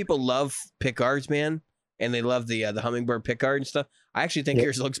 I know people love pickguards, man, and they love the Hummingbird pickguard and stuff. I actually think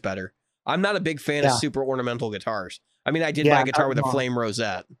yours looks better. I'm not a big fan of super ornamental guitars. I mean, I did buy a guitar with a flame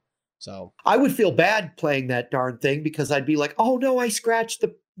rosette. So I would feel bad playing that darn thing because I'd be like, oh no, I scratched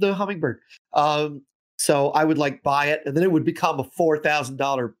the Hummingbird. So I would buy it, and then it would become a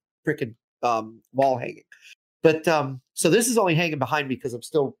 $4,000 freaking wall hanging. But so this is only hanging behind me because I'm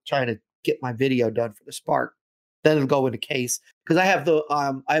still trying to get my video done for the Spark. Then it'll go in a case because I have the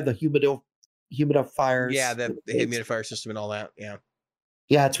humidifiers. Yeah, the humidifier system and all that. Yeah.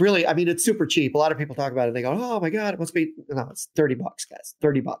 Yeah, it's really, I mean, it's super cheap. A lot of people talk about it. They go, oh my God, it must be, no, it's $30, guys.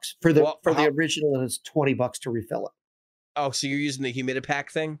 $30 for the original, and it's $20 to refill it. Oh, so you're using the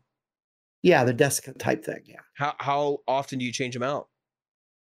humidipack thing? Yeah, the desiccant type thing. Yeah. How often do you change them out?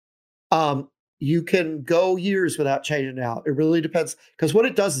 You can go years without changing it out. It really depends, because what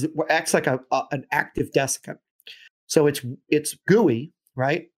it does is it acts like an active desiccant. So it's gooey,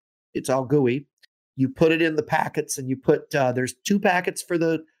 right? It's all gooey. You put it in the packets, and you put there's 2 packets for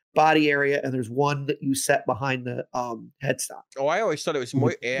the body area, and there's one that you set behind the headstock. Oh, I always thought it was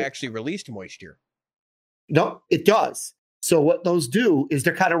it actually released moisture. No, it does. So what those do is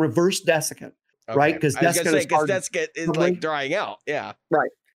they're kind of reverse desiccant, right? Because desiccant is like drying out. Yeah.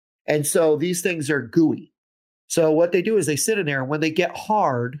 Right. And so these things are gooey. So what they do is they sit in there, and when they get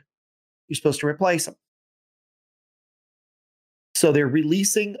hard, you're supposed to replace them. So they're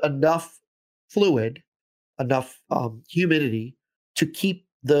releasing enough fluid, enough humidity to keep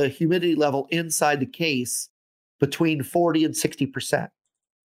the humidity level inside the case between 40 and 60%.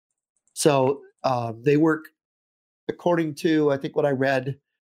 So they work, according to, I think what I read,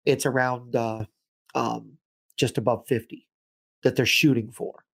 it's around just above 50 that they're shooting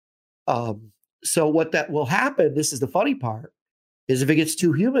for. So what that will happen, this is the funny part, is if it gets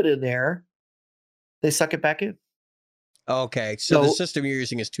too humid in there, they suck it back in. Okay. So the system you're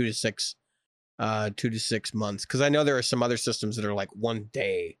using is 2 to 6 months. Because I know there are some other systems that are like 1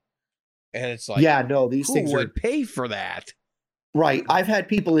 day. And it's like, yeah, no, these who things would pay for that? Right. I've had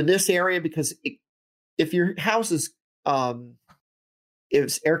people in this area because if your house is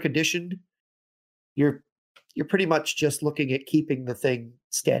air conditioned, you're pretty much just looking at keeping the thing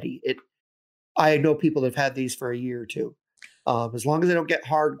steady. I know people that have had these for a year or two. As long as they don't get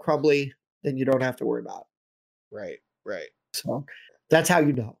hard, crumbly, then you don't have to worry about it. Right. So that's how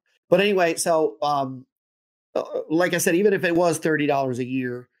you know. But anyway, so like I said, even if it was $30 a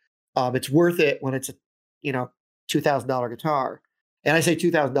year, it's worth it when it's a $2,000 guitar. And I say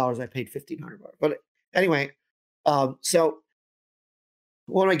 $2,000, I paid $1,500. But anyway, so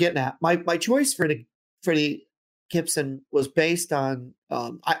what am I getting at? My choice for the Gibson was based on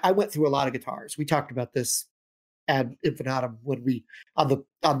I went through a lot of guitars. We talked about this ad infinitum when we on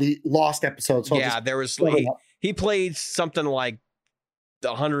the Lost episode. So yeah, there was he played something like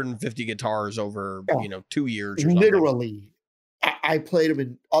 150 guitars over 2 years or something. Literally. I played them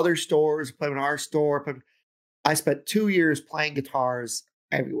in other stores, played them in our store. I spent 2 years playing guitars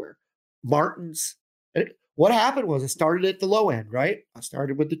everywhere. Martins. What happened was I started at the low end, right? I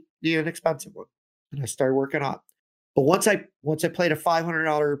started with the inexpensive one, and I started working up. But once I played a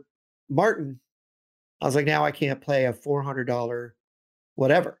 $500 Martin, I was like, now I can't play a $400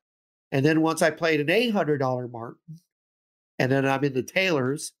 whatever. And then once I played an $800 Martin, and then I'm into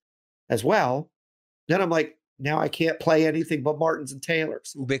Taylors as well, then I'm like, now I can't play anything but Martins and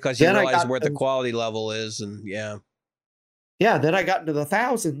Taylors. Because you realize where the quality level is, and yeah. Then I got into the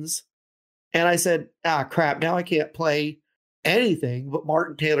thousands, and I said, crap, now I can't play anything but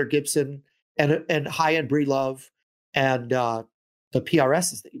Martin, Taylor, Gibson, and high-end Breedlove, and the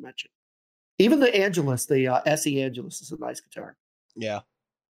PRSs that you mentioned. Even the Angelus, the SE Angelus is a nice guitar. Yeah.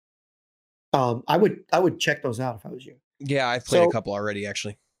 I would check those out if I was you. Yeah, I've played a couple already,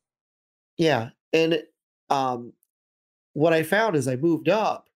 actually. Yeah, and what I found as I moved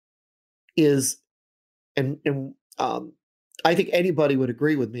up is, and I think anybody would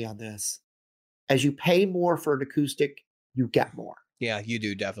agree with me on this, as you pay more for an acoustic, you get more. Yeah, you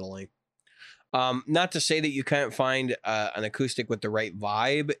do, definitely. Not to say that you can't find an acoustic with the right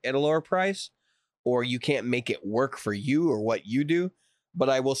vibe at a lower price, or you can't make it work for you or what you do. But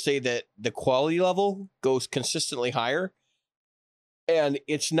I will say that the quality level goes consistently higher. And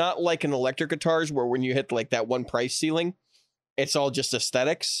it's not like an electric guitars where when you hit like that one price ceiling, it's all just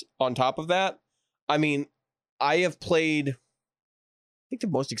aesthetics on top of that. I mean, I have played, I think the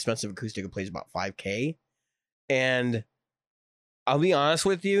most expensive acoustic I played is about $5,000. And I'll be honest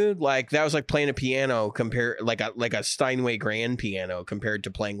with you, like that was like playing a piano like a Steinway grand piano compared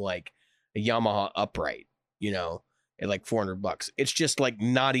to playing like a Yamaha upright, at like $400. It's just like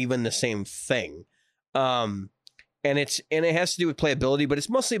not even the same thing. And it has to do with playability, but it's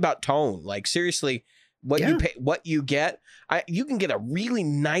mostly about tone. Like seriously, you pay, what you get, you can get a really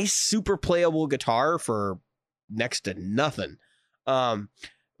nice, super playable guitar for next to nothing.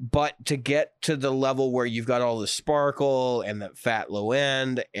 But to get to the level where you've got all the sparkle and the fat low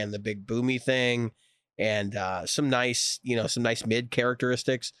end and the big boomy thing and some nice mid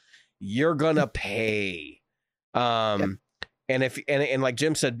characteristics, you're gonna pay. And like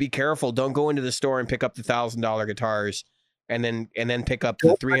Jim said, be careful. Don't go into the store and pick up the $1,000 guitars and then pick up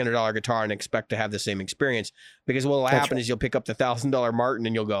the $300 guitar and expect to have the same experience. Because what will happen is you'll pick up the $1,000 Martin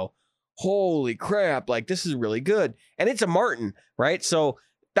and you'll go, holy crap, like this is really good. And it's a Martin, right? So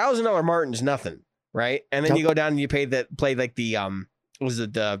 $1,000 Martin's nothing, right? And then you go down and you play like the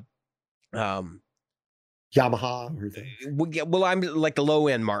Yamaha or thing. Well, I'm like the low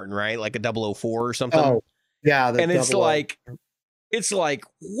end Martin, right? Like a 004 or something. Oh, yeah. And it's like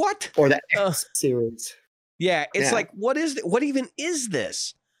what? Or that X series. Yeah, it's like what even is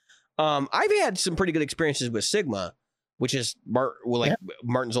this? I've had some pretty good experiences with Sigma, which is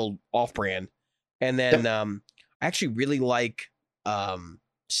Martin's old off-brand, and then I actually really like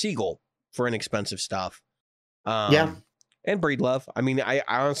Siegel for inexpensive stuff. And Breedlove. I mean, I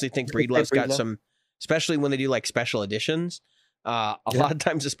honestly think Breedlove's got some, especially when they do like special editions. A lot of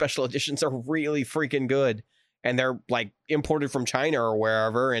times the special editions are really freaking good, and they're like imported from China or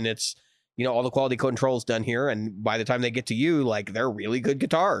wherever, and it's all the quality controls done here, and by the time they get to you, like they're really good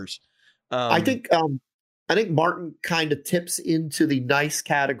guitars. I think Martin kind of tips into the nice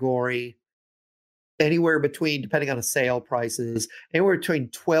category anywhere between, depending on the sale prices, anywhere between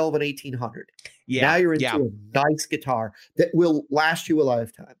 $1,200 and $1,800. Yeah, now you're into a nice guitar that will last you a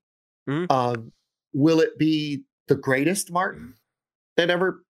lifetime. Mm-hmm. Will it be the greatest Martin that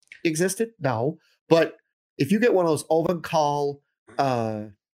ever existed? No, but if you get one of those Ovenkal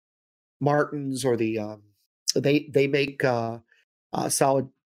Martins, or the they make solid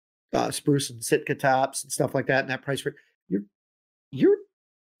spruce and Sitka tops and stuff like that, and that price for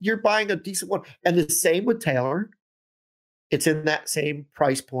you're buying a decent one. And the same with Taylor. It's in that same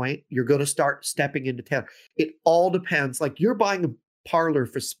price point. You're going to start stepping into Taylor. It all depends. Like you're buying a parlor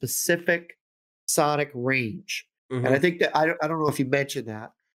for specific sonic range. Mm-hmm. And I think that I don't know if you mentioned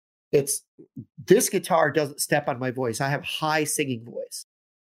that. This guitar doesn't step on my voice. I have high singing voice,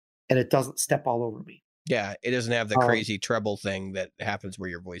 and it doesn't step all over me. Yeah, it doesn't have the crazy treble thing that happens where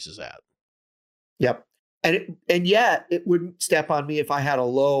your voice is at. Yep. And yet it wouldn't step on me if I had a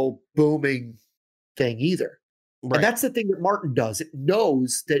low booming thing either. Right. And that's the thing that Martin does. It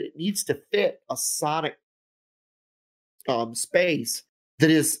knows that it needs to fit a sonic space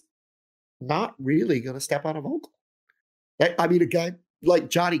that is not really going to step on a vocal. I mean, a guy like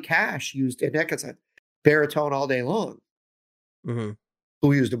Johnny Cash used an Eckes baritone all day long, who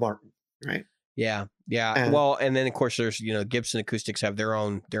used a Martin, right? Yeah. Well, and then of course there's, Gibson acoustics have their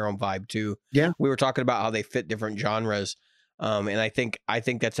own vibe too. Yeah. We were talking about how they fit different genres. And I think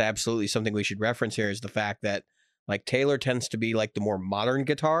that's absolutely something we should reference here, is the fact that like Taylor tends to be like the more modern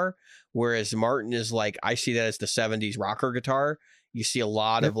guitar, whereas Martin is like, I see that as the 70s rocker guitar. You see a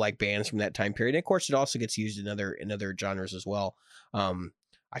lot of like bands from that time period. And of course it also gets used in other genres as well.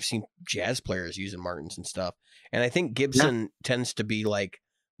 I've seen jazz players using Martins and stuff. And I think Gibson tends to be like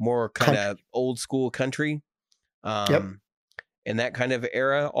more kind of old school country. In that kind of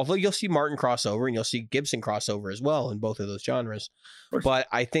era, although you'll see Martin crossover and you'll see Gibson crossover as well in both of those genres. But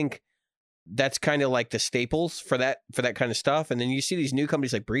I think that's kind of like the staples for that kind of stuff. And then you see these new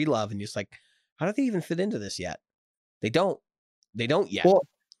companies like Breedlove, and you're just like, how do they even fit into this yet? They don't yet. Well,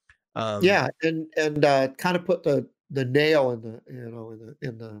 and kind of put the nail in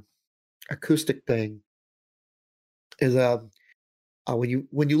the acoustic thing is when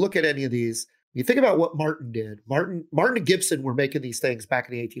you look at any of these, you think about what Martin did. Martin and Gibson were making these things back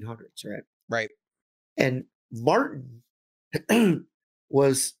in the 1800s, right? Right. And Martin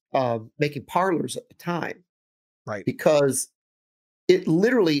was making parlors at the time, right? Because it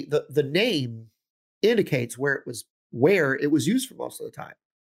literally the name indicates where it was used for most of the time.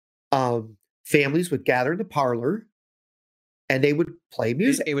 Families would gather in the parlor, and they would play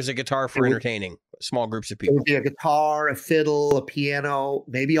music. It was a guitar for entertaining small groups of people. It would be a guitar, a fiddle, a piano,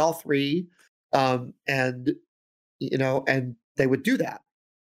 maybe all three. And they would do that.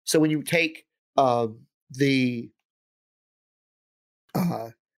 So when you take the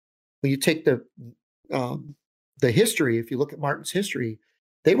history, if you look at Martin's history,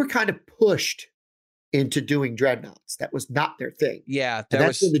 they were kind of pushed into doing dreadnoughts. That was not their thing. Yeah,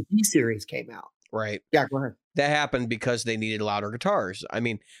 that's when the D series came out. Right. Yeah, go ahead. That happened because they needed louder guitars. I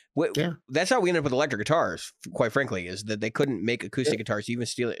mean, that's how we ended up with electric guitars, quite frankly, is that they couldn't make acoustic guitars. Even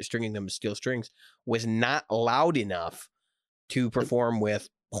stringing them with steel strings was not loud enough to perform with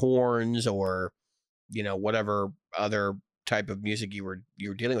horns or, whatever other type of music you were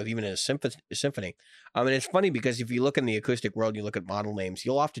dealing with, even in a symphony. And it's funny because if you look in the acoustic world, you look at model names,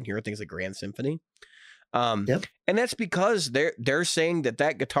 you'll often hear things like Grand Symphony. And that's because they're saying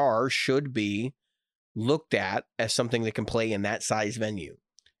that guitar should be looked at as something that can play in that size venue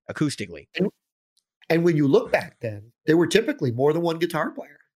acoustically. And when you look back then, there were typically more than one guitar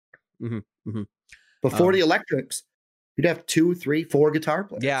player. Before the electrics, you'd have 2, 3, 4 guitar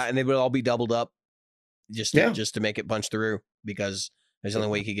players. Yeah, and they would all be doubled up just to make it punch through, because there's the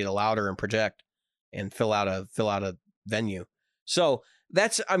only way you could get a louder and project and fill out a venue. So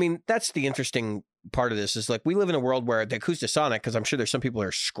that's the interesting part of this, is like we live in a world where the Acoustasonic, because I'm sure there's some people who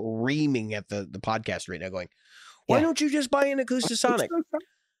are screaming at the podcast right now going, why don't you just buy an Acoustasonic?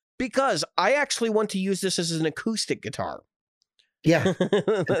 Because I actually want to use this as an acoustic guitar. Yeah.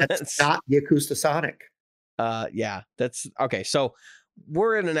 That's not the Acoustasonic. That's okay. So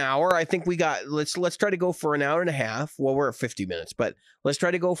we're in an hour. I think we got, let's try to go for an hour and a half. Well, we're at 50 minutes, but let's try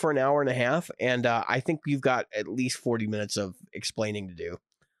to go for an hour and a half. And I think you've got at least 40 minutes of explaining to do.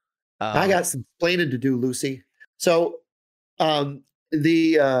 I got some explaining to do, Lucy. So as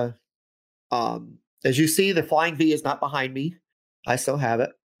you see, the Flying V is not behind me. I still have it.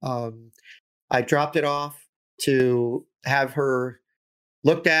 I dropped it off to have her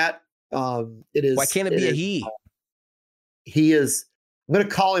looked at. It is. Why can't it be a he? He is. I'm going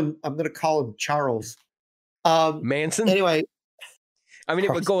to call him Charles Manson. Anyway, I mean,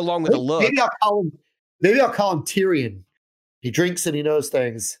 it would go along with the look. Maybe I'll call him Tyrion. He drinks and he knows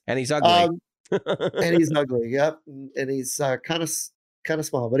things, and he's ugly. And he's ugly. Yep, and he's kind of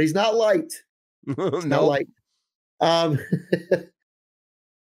small, but he's not light. Not light. I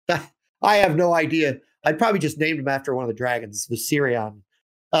have no idea. I'd probably just named him after one of the dragons, Viserion.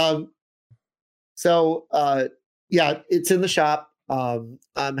 So it's in the shop.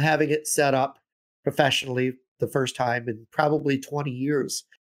 I'm having it set up professionally the first time in probably 20 years.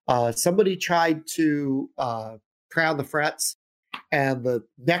 Somebody tried to crown the frets, and the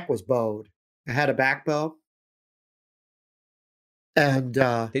neck was bowed. I had a back bow, and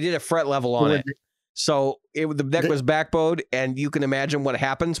they did a fret level on it. So the neck was back bowed, and you can imagine what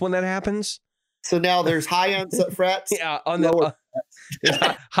happens when that happens. So now there's high end frets, on lower, It's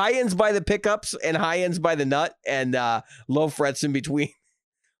high ends by the pickups and high ends by the nut, and low frets in between.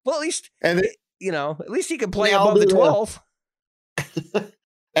 Well, at least, at least he can play above the 12.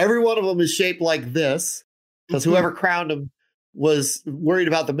 Every one of them is shaped like this, because whoever crowned them was worried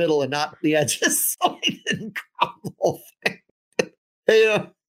about the middle and not the edges, so he didn't crown the whole thing.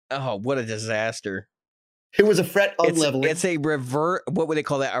 Oh, what a disaster. It was a fret unleveling. It's a reverse, what would they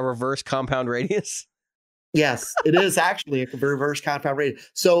call that? A reverse compound radius? Yes, it is actually a reverse compound radius.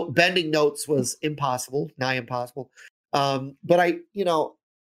 So bending notes was impossible, nigh impossible. But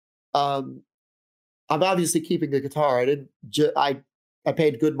I'm obviously keeping the guitar. I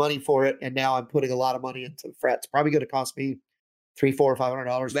paid good money for it, and now I'm putting a lot of money into the frets. Probably going to cost me $300, $400,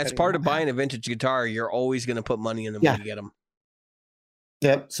 $500. That's part of buying a vintage guitar. You're always going to put money in them when you get them.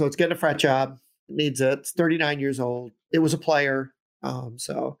 Yep. So it's getting a fret job. It needs it. It's 39 years old. It was a player.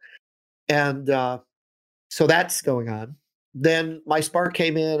 So that's going on. Then my Spark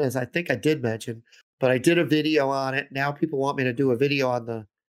came in, as I think I did mention, but I did a video on it. Now people want me to do a video on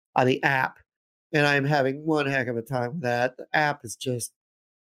the app, and I'm having one heck of a time with that. The app is just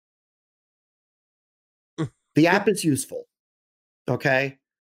the app is useful, okay,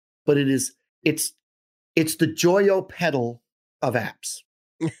 but it's the Joyo pedal of apps.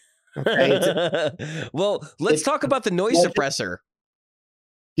 Okay? Well, let's talk about the noise suppressor.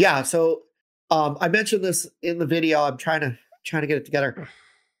 Yeah, so I mentioned this in the video. I'm trying to get it together.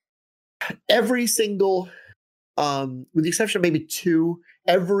 Every single, with the exception of maybe 2,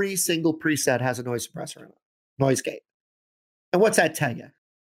 every single preset has a noise suppressor in it, noise gate. And what's that tell you?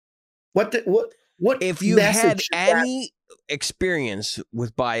 What if you had any experience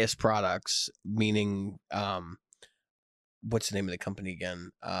with biased products, meaning what's the name of the company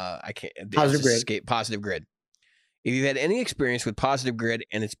again? I can't. Positive Grid. If you've had any experience with Positive Grid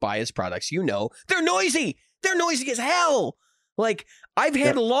and its biased products, they're noisy. They're noisy as hell. Like, I've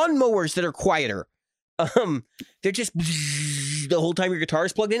had lawnmowers that are quieter. They're just the whole time your guitar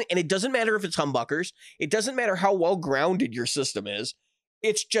is plugged in, and it doesn't matter if it's humbuckers. It doesn't matter how well grounded your system is.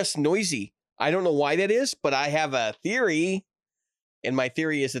 It's just noisy. I don't know why that is, but I have a theory, and my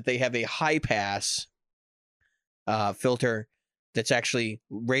theory is that they have a high pass filter that's actually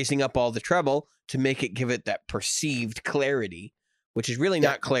raising up all the treble to give it that perceived clarity, which is really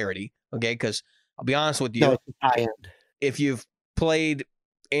not clarity, okay? Because I'll be honest with you, no, it's high end. If you've played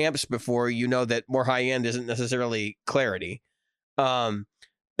amps before, you know that more high end isn't necessarily clarity.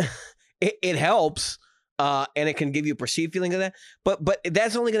 It helps, and it can give you a perceived feeling of that, but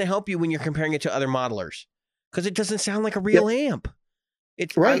that's only going to help you when you're comparing it to other modelers, because it doesn't sound like a real amp.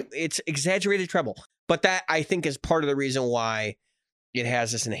 It's right. It's exaggerated treble, but that, I think, is part of the reason why it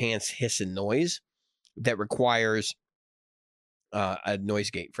has this enhanced hiss and noise that requires a noise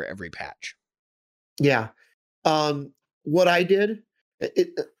gate for every patch. Yeah. What I did,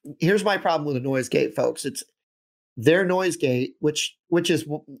 here's my problem with a noise gate, folks. It's their noise gate, which is,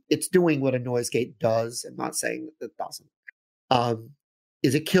 it's doing what a noise gate does. I'm not saying that it doesn't.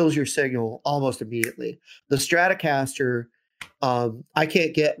 Is it kills your signal almost immediately. The Stratocaster, I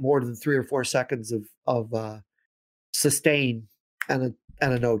can't get more than 3 or 4 seconds of sustain, and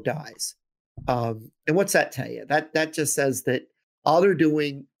a note dies. And what's that tell you? That just says that all they're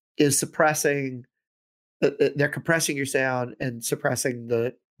doing is suppressing. They're compressing your sound and suppressing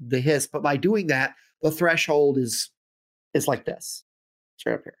the hiss. But by doing that, the threshold is like this. It's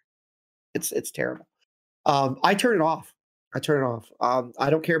right up here. It's terrible. I turn it off. I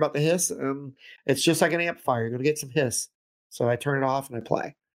don't care about the hiss. It's just like an amplifier. You're going to get some hiss. So I turn it off and I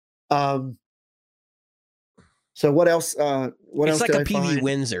play. So what else? It's like a PV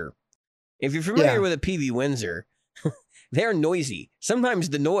Windsor. If you're familiar with a PV Windsor, they're noisy. Sometimes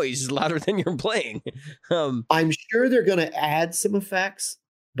the noise is louder than you're playing. I'm sure they're going to add some effects,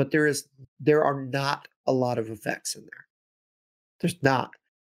 but there are not a lot of effects in there. There's not.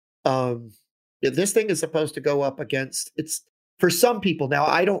 This thing is supposed to go up against, it's for some people. Now,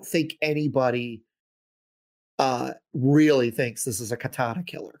 I don't think anybody really thinks this is a katana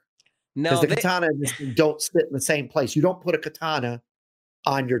killer. No, because the katana and this thing don't sit in the same place. You don't put a katana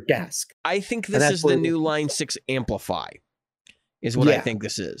on your desk. I think this is the new Line 6 Amplify, is what I think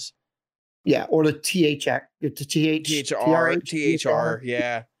this is. Yeah, or the THR,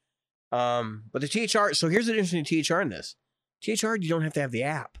 yeah. But the THR, so here's the interesting THR in this. THR, you don't have to have the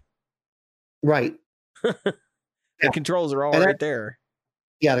app. Right. The controls are all right there.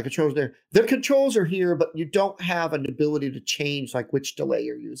 Yeah, the controls there. The controls are here, but you don't have an ability to change like which delay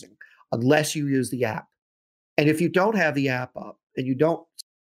you're using unless you use the app. And if you don't have the app up and you don't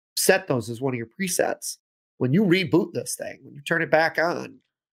set those as one of your presets, when you reboot this thing, when you turn it back on,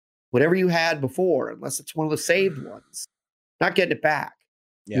 whatever you had before, unless it's one of the saved ones, not getting it back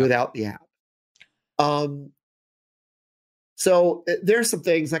Yeah. without the app. So there's some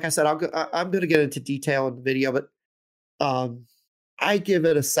things, like I said, I'm going to get into detail in the video, but I give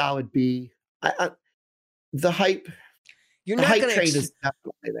it a solid B. The hype train is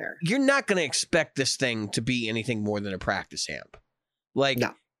definitely there. You're not going to expect this thing to be anything more than a practice amp. Like,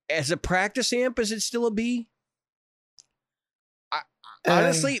 No. As a practice amp, is it still a B?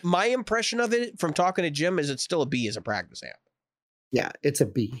 Honestly, my impression of it from talking to Jim is it's still a B as a practice amp. Yeah, it's a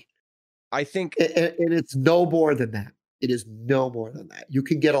B. I think. And it's no more than that. It is no more than that. You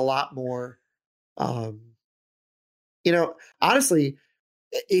can get a lot more. Honestly,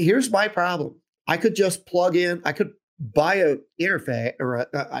 here's my problem. I could just plug in. I could buy an interface, or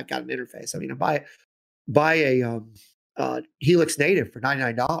I've got an interface. I mean, buy a Helix Native for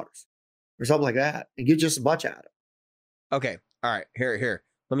 $99 or something like that, and get just as much out of it. Okay, all right. Here.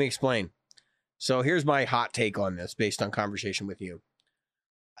 Let me explain. So here's my hot take on this, based on conversation with you.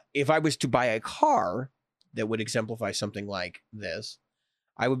 If I was to buy a car that would exemplify something like this,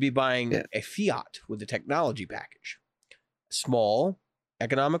 I would be buying a Fiat with a technology package. Small,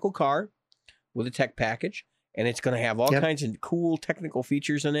 economical car with a tech package, and it's going to have all kinds of cool technical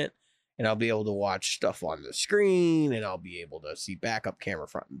features in it, and I'll be able to watch stuff on the screen, and I'll be able to see backup camera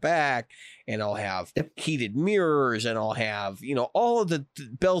front and back, and I'll have heated mirrors, and I'll have, all of the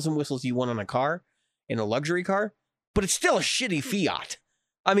bells and whistles you want on a car, in a luxury car, but it's still a shitty Fiat.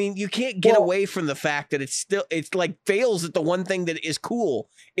 I mean, you can't get away from the fact that it's like fails at the one thing that is cool,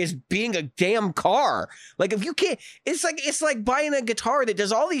 is being a damn car. Like, if you can't, it's like buying a guitar that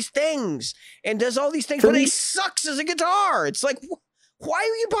does all these things, but it sucks as a guitar. It's like, why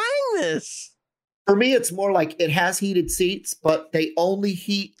are you buying this? For me, it's more like it has heated seats, but they only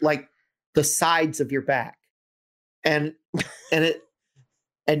heat like the sides of your back, and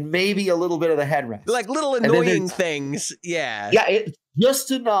maybe a little bit of the headrest, like little annoying things. Yeah, it's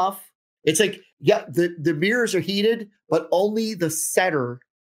just enough. It's like, the mirrors are heated, but only the center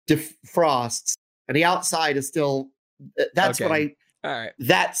defrosts, and the outside is still. That's what I. All right.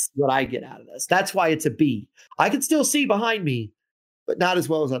 That's what I get out of this. That's why it's a B. I can still see behind me, but not as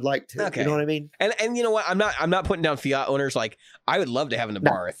well as I'd like to. Okay. You know what I mean? And you know what? I'm not putting down Fiat owners. Like, I would love to have an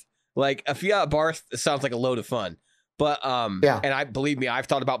Abarth. Like, a Fiat Abarth sounds like a load of fun. But and believe me, I've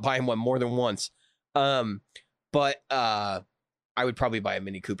thought about buying one more than once. But I would probably buy a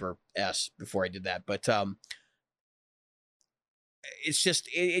Mini Cooper S before I did that. But it's just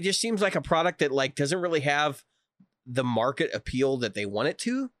it just seems like a product that like doesn't really have the market appeal that they want it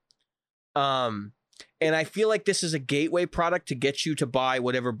to. And I feel like this is a gateway product to get you to buy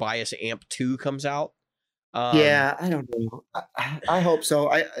whatever Bias Amp 2 comes out. I don't know. I hope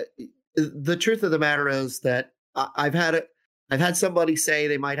so. The truth of the matter is that I've had somebody say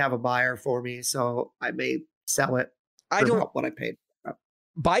they might have a buyer for me, so I may sell it for what I paid.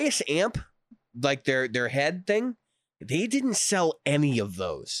 Bias Amp, like their head thing, they didn't sell any of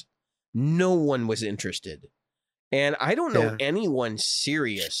those. No one was interested. And I don't know anyone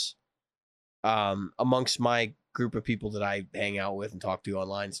serious amongst my group of people that I hang out with and talk to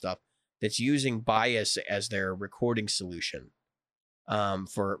online and stuff that's using Bias as their recording solution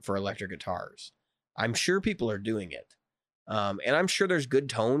for electric guitars. I'm sure people are doing it. And I'm sure there's good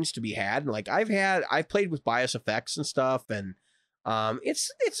tones to be had. And like I've played with Bias effects and stuff, and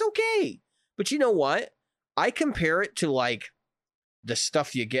it's okay. But you know what? I compare it to like the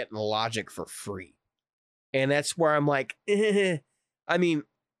stuff you get in Logic for free. And that's where I'm like, I mean,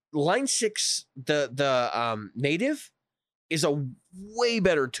 Line 6, the native is a way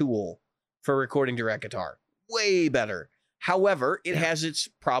better tool for recording direct guitar. Way better. However, it has its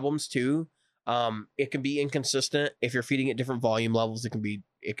problems too. It can be inconsistent. If you're feeding it different volume levels, it can be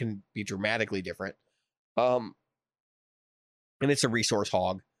dramatically different. And it's a resource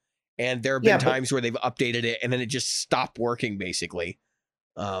hog. And there have been times where they've updated it and then it just stopped working basically.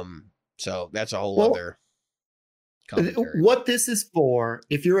 So that's a whole other commentary. What this is for,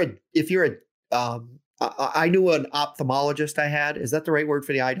 if you're I knew an ophthalmologist I had. Is that the right word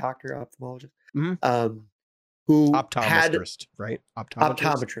for the eye doctor? Ophthalmologist? Mm-hmm. Who optometrist, right?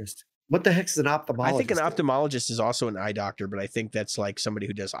 Optometrist. What the heck is an ophthalmologist? I think an ophthalmologist is also an eye doctor, but I think that's like somebody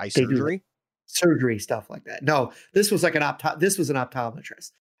who does eye surgery. Surgery, stuff like that. No, this was like this was an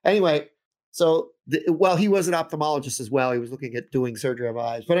optometrist. Anyway, so he was an ophthalmologist as well. He was looking at doing surgery of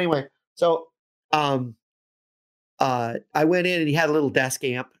eyes. But anyway, so I went in and he had a little desk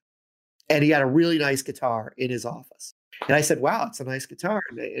amp and he had a really nice guitar in his office. And I said, wow, it's a nice guitar.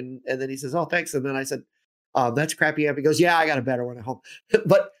 And then he says, oh, thanks. And then I said, that's a crappy amp. He goes, yeah, I got a better one at home.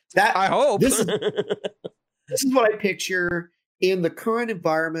 But I hope this is what I picture in the current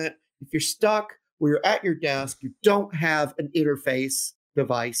environment. If you're stuck where you're at your desk, you don't have an interface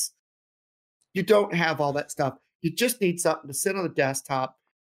device, you don't have all that stuff. You just need something to sit on the desktop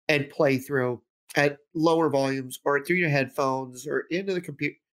and play through at lower volumes or through your headphones or into the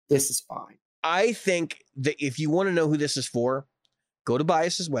computer. This is fine. I think that if you want to know who this is for, go to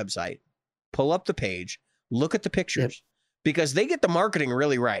Bias's website, pull up the page, look at the pictures, because they get the marketing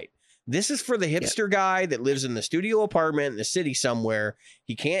really right. This is for the hipster guy that lives in the studio apartment in the city somewhere.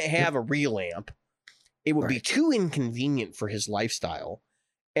 He can't have a real amp. It would be too inconvenient for his lifestyle,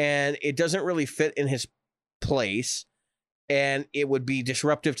 and it doesn't really fit in his place, and it would be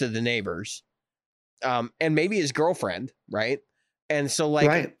disruptive to the neighbors, and maybe his girlfriend, right? And so,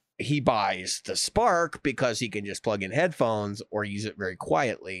 like, he buys the Spark because he can just plug in headphones or use it very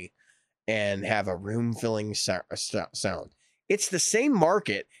quietly and have a room-filling sound. It's the same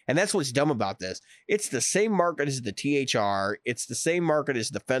market, and that's what's dumb about this. It's the same market as the THR. It's the same market as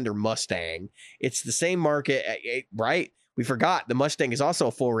the Fender Mustang. It's the same market, right? We forgot the Mustang is also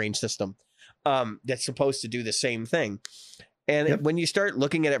a full-range system that's supposed to do the same thing. And when you start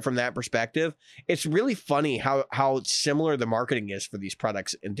looking at it from that perspective, it's really funny how similar the marketing is for these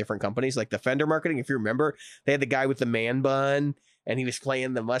products in different companies. Like the Fender marketing, if you remember, they had the guy with the man bun, and he was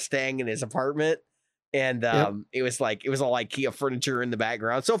playing the Mustang in his apartment. And it was all IKEA furniture in the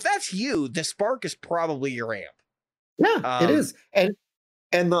background. So if that's you, the Spark is probably your amp. Yeah, it is. And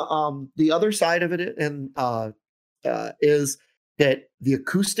the other side of it is that the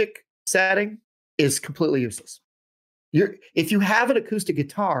acoustic setting is completely useless. If you have an acoustic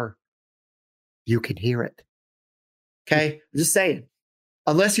guitar, you can hear it. Okay, just saying.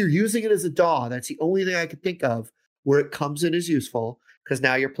 Unless you're using it as a DAW, that's the only thing I could think of where it comes in as useful. Because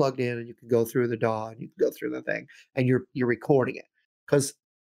now you're plugged in and you can go through the DAW and you can go through the thing and you're recording it. Because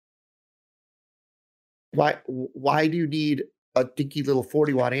why do you need a dinky little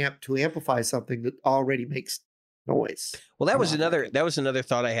 40-watt amp to amplify something that already makes noise? Well, that was another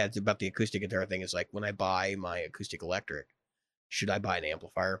thought I had about the acoustic guitar thing. Is like, when I buy my acoustic electric, should I buy an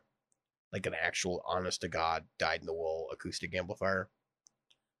amplifier, like an actual honest to God dyed-in-the-wool acoustic amplifier?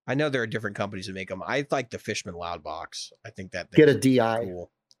 I know there are different companies that make them. I like the Fishman Loudbox. I think that get a DI. Cool.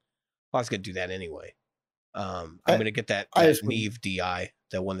 Well, I was gonna do that anyway. I'm gonna get that Neve DI,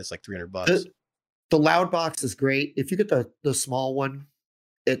 that one that's like $300. The Loudbox is great. If you get the small one,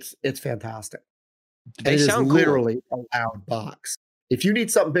 it's fantastic. They sound literally a loud box. If you need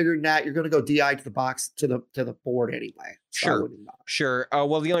something bigger than that, you're going to go DI to the box to the board anyway. Sure.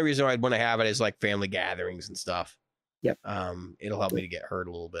 Well, the only reason I'd want to have it is like family gatherings and stuff. Yep. It'll help me to get heard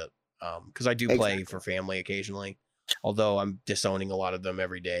a little bit. Because I do play for family occasionally, although I'm disowning a lot of them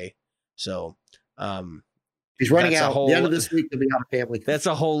every day. So, he's running out. The end of this week to be on a family. That's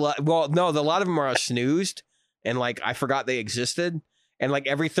a whole lot. Well, no, a lot of them are snoozed, and like I forgot they existed. And like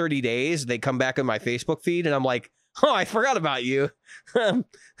every 30 days, they come back on my Facebook feed, and I'm like, oh, I forgot about you.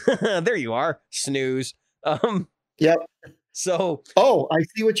 There you are, snooze. Yep. So. Oh, I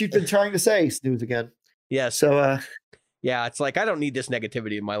see what you've been trying to say. Snooze again. Yeah. So. Yeah, it's like I don't need this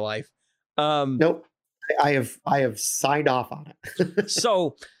negativity in my life. Nope. I have signed off on it.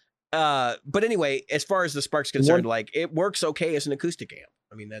 So, but anyway, as far as the Spark's concerned, like it works okay as an acoustic amp.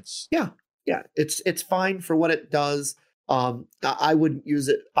 I mean, that's yeah, it's fine for what it does. I wouldn't use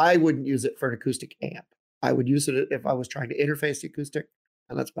it. I wouldn't use it for an acoustic amp. I would use it if I was trying to interface the acoustic,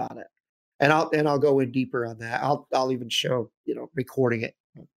 and that's about it. And I'll go in deeper on that. I'll even show recording it.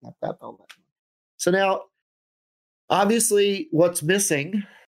 So now, obviously, what's missing?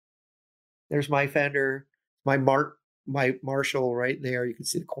 There's my Fender, my Marshall right there. You can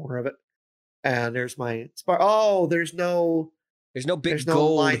see the corner of it, and there's my Spark. Oh, there's no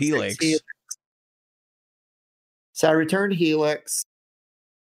gold Helix. So I returned Helix.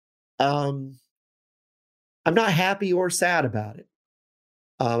 I'm not happy or sad about it.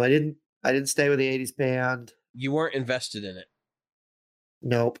 I didn't stay with the 80s band. You weren't invested in it.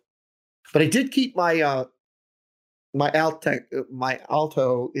 Nope. But I did keep my my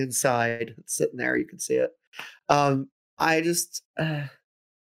Alto inside. It's sitting there. You can see it. I just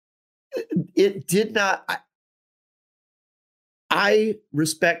it did not. I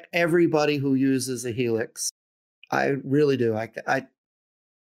respect everybody who uses a Helix. I really do. There's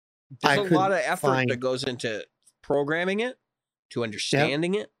a lot of effort that goes into programming it, to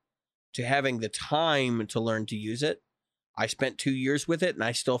understanding it, to having the time to learn to use it. I spent 2 years with it, and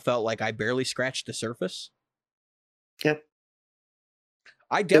I still felt like I barely scratched the surface. Yep.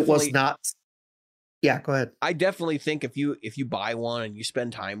 It was not. Yeah, go ahead. I definitely think if you buy one and you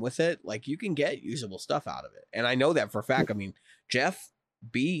spend time with it, like you can get usable stuff out of it. And I know that for a fact. I mean, Jeff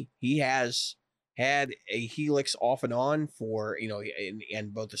B, he has had a Helix off and on for,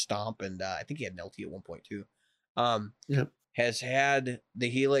 and both the Stomp and I think he had an LT at one point too. Yeah. Has had the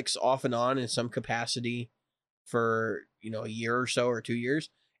Helix off and on in some capacity for, a year or so or 2 years.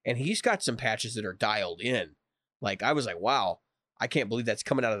 And he's got some patches that are dialed in. Like, I was like, wow, I can't believe that's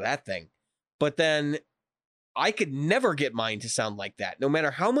coming out of that thing. But then I could never get mine to sound like that, no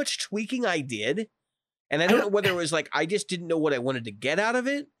matter how much tweaking I did. And I don't know whether it was like I just didn't know what I wanted to get out of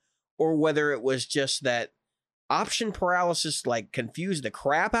it, or whether it was just that option paralysis like confused the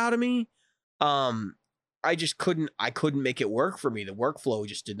crap out of me. I just couldn't make it work for me. The workflow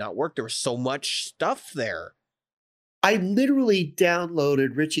just did not work. There was so much stuff there. I literally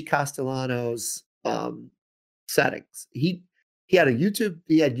downloaded Richie Castellano's settings. He had YouTube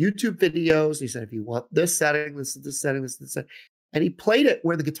videos. He said, if you want this setting, this is this setting, this is this setting. And he played it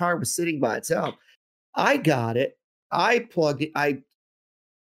where the guitar was sitting by itself. I got it. I plugged it. I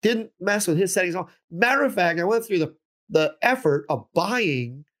didn't mess with his settings at all. Matter of fact, I went through the effort of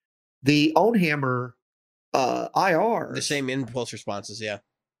buying the Ownhammer IR. The same impulse responses, yeah.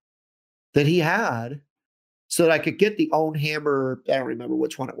 That he had, so that I could get the Ownhammer. I don't remember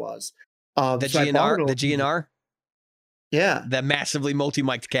which one it was. The GNR? The GNR? Yeah. The massively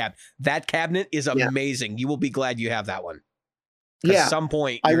multi-mic'd cab. That cabinet is amazing. You will be glad you have that one. Yeah. At some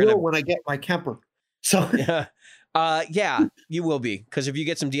point, I will when I get my Kemper. So yeah, you will be, because if you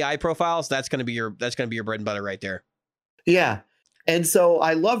get some DI profiles, that's going to be your bread and butter right there. Yeah, and so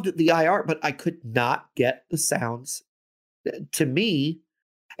I loved the IR, but I could not get the sounds to me,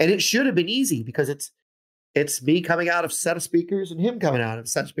 and it should have been easy because it's me coming out of a set of speakers and him coming out of a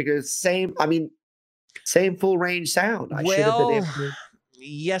set of speakers. Same full range sound. I should have been able to.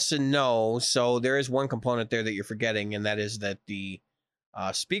 Yes and no. So there is one component there that you're forgetting, and that is that the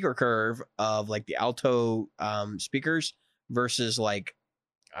speaker curve of like the alto speakers versus like,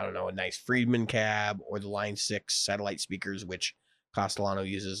 I don't know, a nice Friedman cab or the Line 6 satellite speakers, which Castellano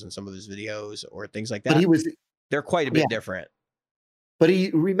uses in some of his videos or things like that. But they're quite a bit different. But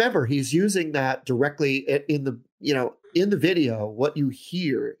he's using that directly in the video. What you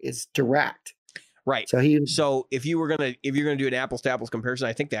hear is direct. Right. So if you're gonna do an apples to apples comparison,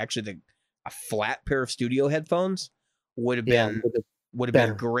 I think a flat pair of studio headphones would have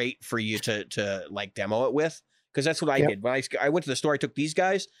been great for you to like demo it with, because that's what I did when I went to the store. I took these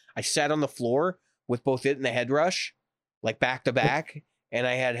guys. I sat on the floor with both it and the headrush, like back to back, and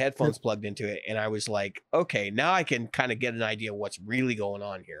I had headphones plugged into it, and I was like, okay, now I can kind of get an idea of what's really going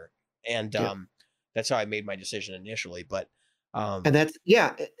on here, and that's how I made my decision initially. But and that's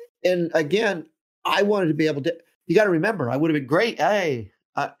and again, I wanted to be able to. You got to remember, I would have been great. Hey.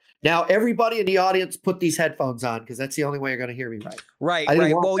 Now, everybody in the audience, put these headphones on, because that's the only way you're going to hear me right. Right.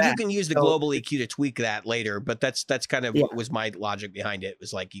 Well, you can use the global EQ to tweak that later, but that's kind of what was my logic behind it. It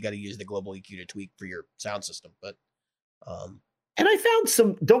was like, you got to use the global EQ to tweak for your sound system. But and I found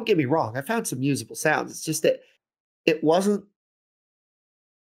some. Don't get me wrong, I found some usable sounds. It's just that it wasn't.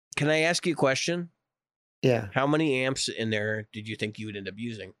 Can I ask you a question? Yeah. How many amps in there did you think you would end up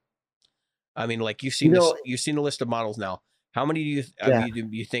using? I mean, like you've seen a list of models now. How many do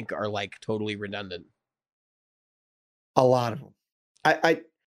you think are like totally redundant? A lot of them.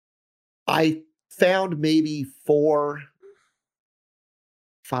 I found maybe 4,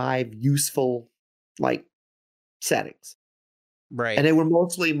 5 useful like settings, right? And they were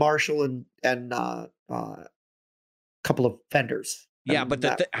mostly Marshall and couple of Fenders. Yeah,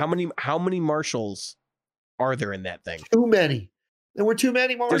 but how many Marshalls are there in that thing? Too many. There were too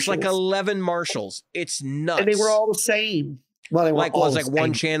many Marshalls. There's like 11 Marshalls. It's nuts. And they were all the same. Well, they were like all was like the one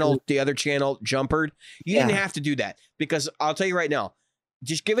same. channel, the other channel jumpered. You didn't have to do that, because I'll tell you right now,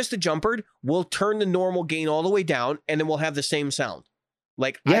 just give us the jumpered. We'll turn the normal gain all the way down, and then we'll have the same sound.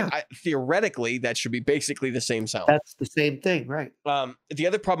 Like I theoretically, that should be basically the same sound. That's the same thing, right? The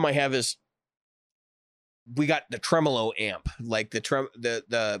other problem I have is we got the tremolo amp, like the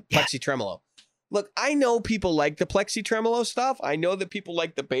plexi tremolo. Look, I know people like the plexi tremolo stuff. I know that people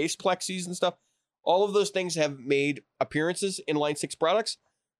like the bass plexis and stuff. All of those things have made appearances in Line 6 products.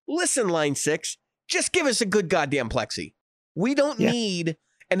 Listen, Line 6, just give us a good goddamn plexi. We don't need,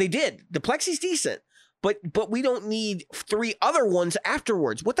 and they did. The plexi's decent, but we don't need 3 other ones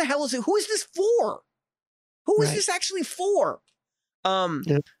afterwards. What the hell is it? Who is this for? Who is this actually for? And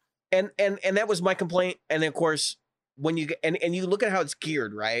that was my complaint. And of course, when you and you look at how it's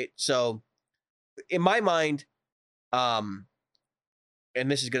geared, right? So in my mind, and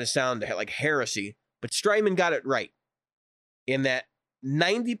this is going to sound like heresy, but Strymon got it right in that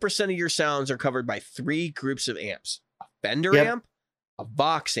 90% of your sounds are covered by 3 groups of amps: a Fender amp, a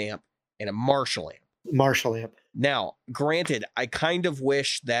Vox amp, and a Marshall amp. Marshall amp. Now, granted, I kind of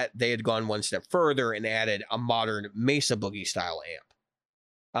wish that they had gone one step further and added a modern Mesa Boogie style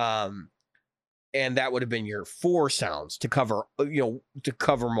amp. And that would have been your 4 sounds to cover, to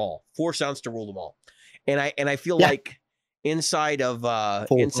cover them all. 4 sounds to rule them all. And I feel like inside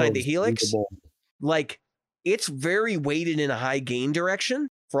the Helix, like it's very weighted in a high gain direction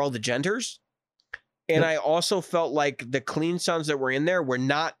for all the genders. And I also felt like the clean sounds that were in there were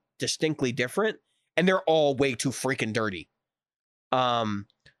not distinctly different, and they're all way too freaking dirty.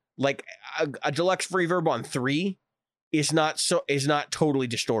 Like a deluxe reverb on 3 is not totally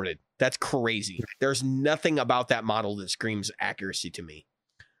distorted. That's crazy. There's nothing about that model that screams accuracy to me.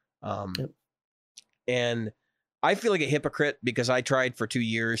 And I feel like a hypocrite because I tried for 2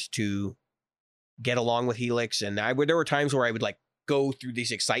 years to get along with Helix, and there were times where I would like go through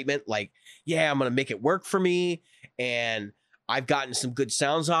this excitement, like, yeah, I'm going to make it work for me. And I've gotten some good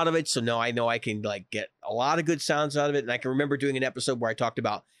sounds out of it. So now I know I can like get a lot of good sounds out of it. And I can remember doing an episode where I talked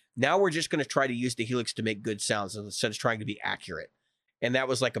about, now we're just going to try to use the Helix to make good sounds instead of trying to be accurate. And that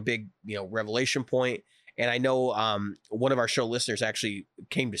was like a big, revelation point. And I know one of our show listeners actually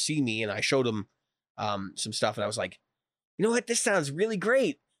came to see me, and I showed him some stuff. And I was like, you know what? This sounds really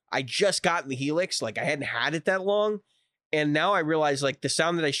great. I just got in the Helix. Like I hadn't had it that long. And now I realize like the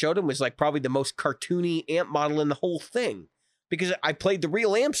sound that I showed him was like probably the most cartoony amp model in the whole thing, because I played the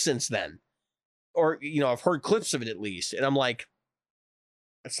real amp since then, or, I've heard clips of it at least. And I'm like,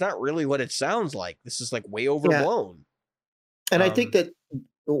 that's not really what it sounds like. This is like way overblown. Yeah. And I think that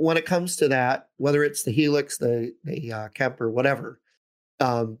when it comes to that, whether it's the Helix, the Kemper, whatever,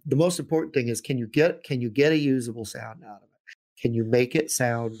 the most important thing is, can you get a usable sound out of it? Can you make it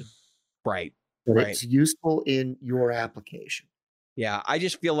sound right? It's useful in your application. Yeah, I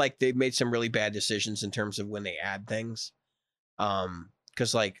just feel like they've made some really bad decisions in terms of when they add things. Because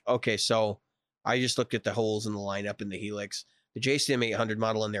so I just looked at the holes in the lineup in the Helix. The JCM 800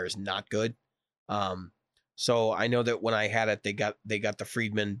 model in there is not good. So I know that when I had it, they got the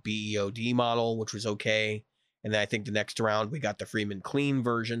Friedman BEOD model, which was okay. And then I think the next round we got the Friedman clean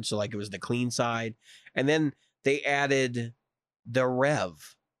version. So like it was the clean side. And then they added the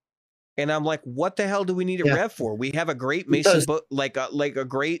Rev. And I'm like, what the hell do we need a Rev for? We have a great Mason, like a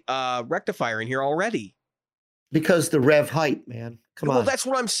great rectifier in here already. Because the Rev hype, man. Come on. Well, that's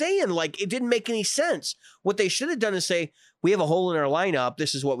what I'm saying. Like, it didn't make any sense. What they should have done is say, we have a hole in our lineup.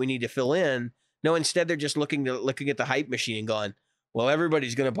 This is what we need to fill in. No, instead they're just looking at the hype machine and going, well,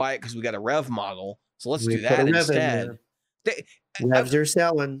 everybody's going to buy it because we got a Rev model. So let's do that instead. Revs are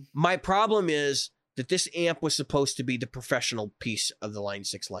selling. My problem is that this amp was supposed to be the professional piece of the Line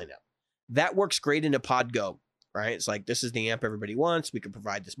 6 lineup. That works great in a Pod Go, right? It's like, this is the amp everybody wants. We can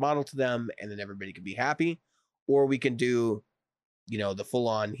provide this model to them, and then everybody can be happy. Or we can do, the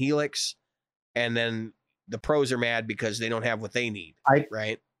full-on Helix, and then the pros are mad because they don't have what they need,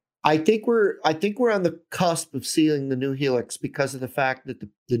 right? I think we're on the cusp of seeing the new Helix because of the fact that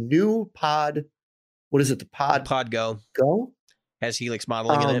the new Pod, what is it? The Pod Go has Helix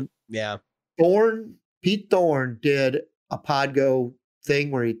modeling in it. Yeah. Pete Thorne did a Pod Go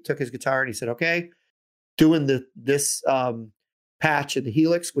thing where he took his guitar and he said, okay, doing this patch of the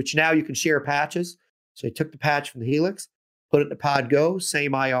Helix, which now you can share patches. So he took the patch from the Helix, put it in the Pod Go,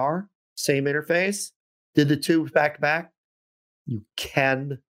 same IR, same interface, did the two back to back. You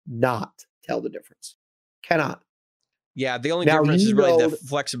cannot tell the difference. Cannot. Yeah, the only difference is really the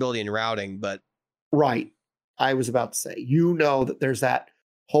flexibility in routing, but right. I was about to say, that there's that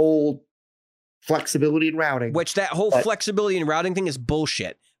whole flexibility in routing. Which that whole flexibility in routing thing is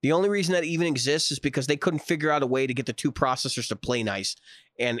bullshit. The only reason that even exists is because they couldn't figure out a way to get the two processors to play nice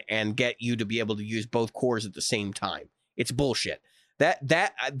and get you to be able to use both cores at the same time. It's bullshit.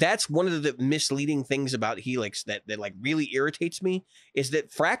 That's one of the misleading things about Helix that like really irritates me, is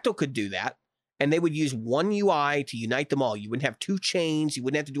that Fractal could do that, and they would use one UI to unite them all. You wouldn't have two chains. You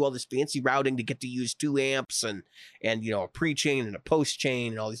wouldn't have to do all this fancy routing to get to use 2 amps and a pre-chain and a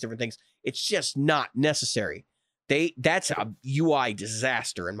post-chain and all these different things. It's just not necessary. That's a UI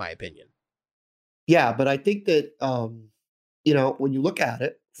disaster, in my opinion. Yeah, but I think that when you look at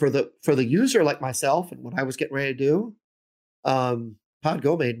it for the user like myself and what I was getting ready to do, Pod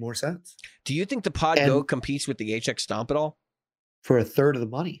Go made more sense. Do you think the Pod Go competes with the HX Stomp at all? For a third of the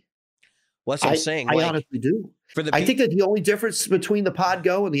money. Well, that's what I'm saying. I honestly do. I think that the only difference between the Pod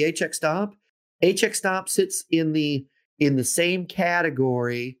Go and the HX Stomp sits in the same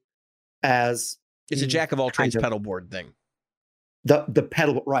category as it's a jack of all trades pedal board thing. The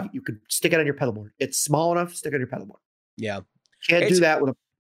pedal, right? You could stick it on your pedal board. It's small enough to stick on your pedal board. Yeah, can't do that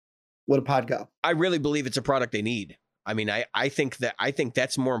with a Pod Go. I really believe it's a product they need. I mean, I think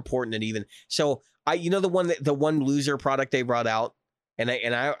that's more important than even. So the one loser product they brought out,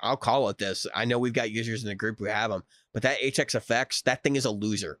 I'll call it this. I know we've got users in the group who have them, but that HX Effects, that thing is a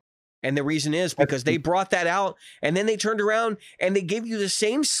loser. And the reason is because they brought that out and then they turned around and they gave you the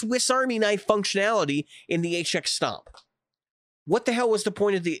same Swiss Army knife functionality in the HX Stomp. What the hell was the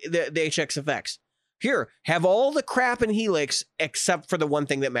point of the HX Effects? Here, have all the crap in Helix except for the one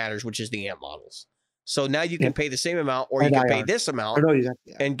thing that matters, which is the amp models. So now you can pay the same amount, or you can pay this amount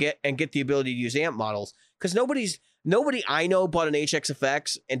and get the ability to use amp models. Because nobody I know bought an HX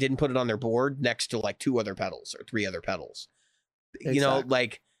Effects and didn't put it on their board next to like 2 other pedals or 3 other pedals. Exactly. You know,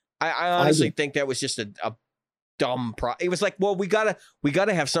 like I honestly think that was just a dumb It was like, well, we gotta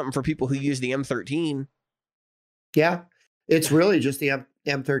have something for people who use the M13. Yeah, it's really just the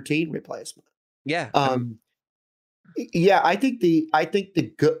M13 replacement. Yeah. Yeah, I think the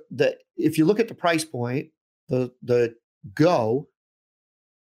if you look at the price point, the Go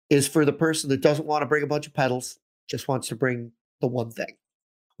is for the person that doesn't want to bring a bunch of pedals, just wants to bring the one thing.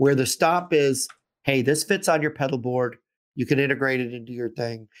 Where the Stop is, hey, this fits on your pedal board. You can integrate it into your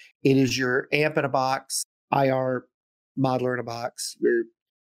thing. It is your amp in a box, IR modeler in a box.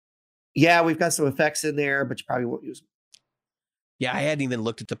 We've got some effects in there, but you probably won't use them. Yeah, I hadn't even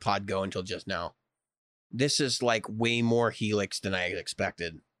looked at the Pod Go until just now. This is like way more Helix than I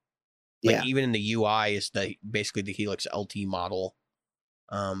expected. Like even in the UI is basically the Helix LT model.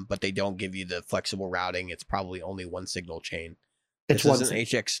 But they don't give you the flexible routing. It's probably only one signal chain. This is an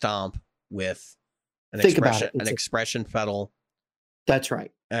HX Stomp with an expression pedal. That's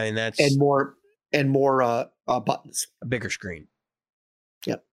right. And that's more buttons. A bigger screen.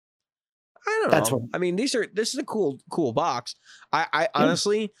 Yep. I don't know. I mean, this is a cool box. I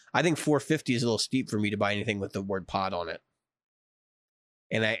honestly, I think $450 is a little steep for me to buy anything with the word pod on it.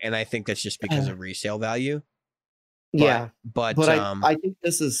 And I think that's just because of resale value. But I think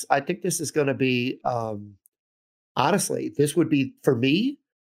this is going to be honestly, this would be for me.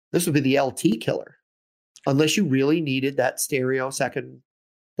 This would be the LT killer, unless you really needed that stereo second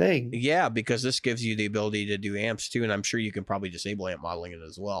thing. Yeah, because this gives you the ability to do amps too, and I'm sure you can probably disable amp modeling it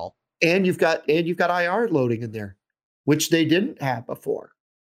as well. And you've got IR loading in there, which they didn't have before.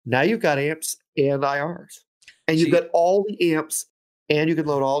 Now you've got amps and IRs, and you've got all the amps, and you can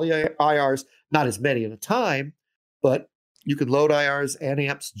load all the IRs. Not as many at a time, but you can load IRs and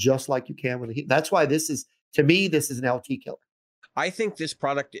amps just like you can with the heat. That's why this is, to me, this is an LT killer. I think this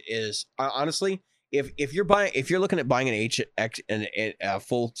product is honestly, if you're looking at buying an HX and a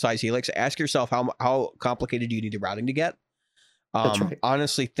full size Helix, ask yourself how complicated do you need the routing to get. That's right.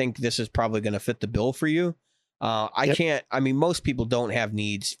 Honestly, think this is probably going to fit the bill for you. I mean, most people don't have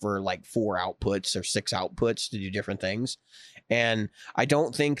needs for like 4 outputs or 6 outputs to do different things. And I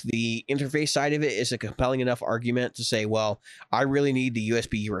don't think the interface side of it is a compelling enough argument to say, well, I really need the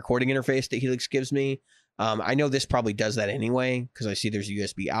USB recording interface that Helix gives me. I know this probably does that anyway, because I see there's a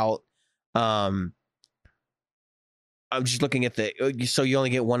USB out. I'm just looking at so you only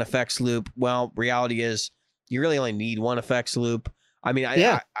get one effects loop. Well, reality is you really only need one effects loop. I mean,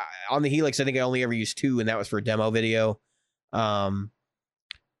 I on the Helix, I think I only ever used 2, and that was for a demo video. I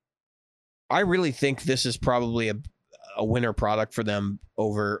really think this is probably a winner product for them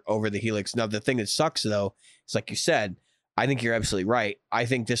over the Helix. Now, the thing that sucks though is, like you said, I think you're absolutely right. I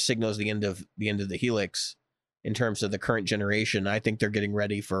think this signals the end of the Helix in terms of the current generation. I think they're getting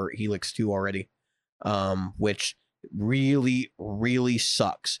ready for Helix 2 already, which really, really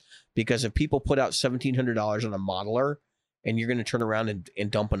sucks, because if people put out $1,700 on a modeler and you're going to turn around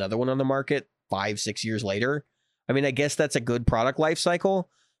and dump another one on the market 5-6 years later, I mean, I guess that's a good product life cycle.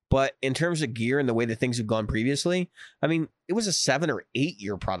 But in terms of gear and the way that things have gone previously, I mean, it was a 7 or 8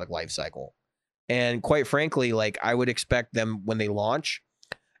 year product life cycle. And quite frankly, like, I would expect them when they launch,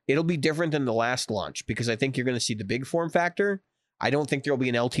 it'll be different than the last launch, because I think you're going to see the big form factor. I don't think there'll be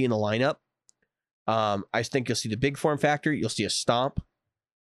an LT in the lineup. I think you'll see the big form factor. You'll see a Stomp.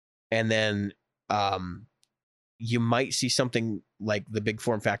 And then you might see something like the big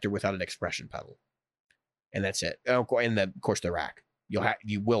form factor without an expression pedal. And that's it. And of course, the rack.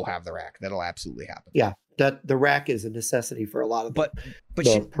 You will have the rack. That'll absolutely happen. Yeah, that the rack is a necessity for a lot of but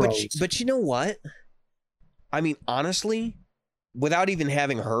you know what? I mean, honestly, without even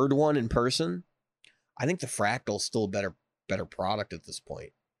having heard one in person, I think the Fractal's still a better product at this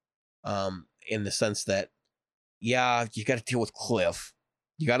point. In the sense that, yeah, you got to deal with Cliff.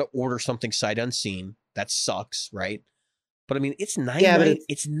 You got to order something sight unseen. That sucks, right? But I mean, it's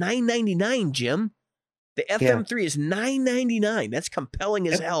 $9.99, Jim. The FM3 is $9.99. That's compelling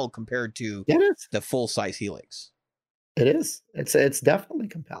as hell compared to the full size Helix. It is. It's definitely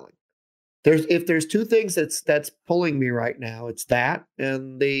compelling. If there's 2 things that's pulling me right now, it's that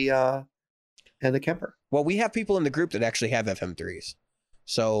and the and the Kemper. Well, we have people in the group that actually have FM3s.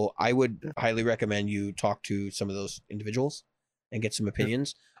 So I would highly recommend you talk to some of those individuals and get some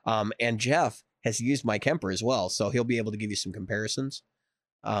opinions. And Jeff has used my Kemper as well, so he'll be able to give you some comparisons.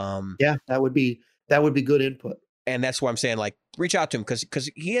 Yeah, that would be good input. And that's why I'm saying, like, reach out to him because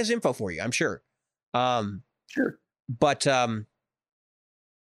he has info for you, I'm sure. Sure. But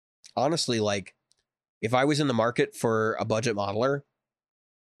honestly, like, if I was in the market for a budget modeler,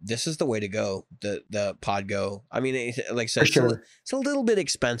 this is the way to go. The Podgo. I mean, like I said, it's a little bit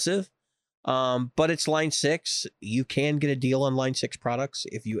expensive, but it's line 6. You can get a deal on line 6 products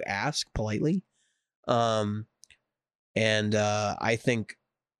if you ask politely. And I think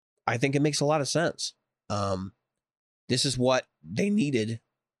it makes a lot of sense. This is what they needed.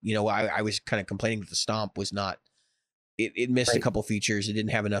 You know, I was kind of complaining that the Stomp was not. It missed a couple features. It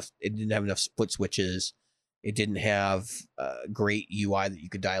didn't have enough. It didn't have enough foot switches. It didn't have great UI that you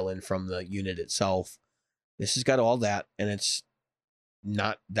could dial in from the unit itself. This has got all that, and it's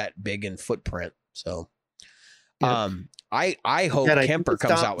not that big in footprint. So, I hope Kemper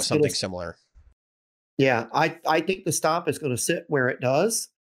comes out with something similar. Yeah, I think the Stomp is going to sit where it does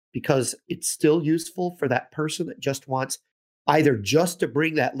because it's still useful for that person that just wants either just to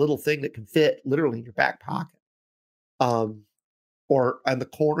bring that little thing that can fit literally in your back pocket, or on the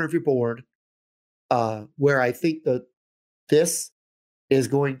corner of your board. Where I think that this is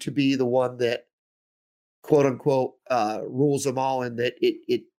going to be the one that, quote unquote, rules them all, and that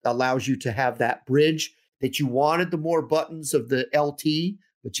it allows you to have that bridge that you wanted, the more buttons of the LT,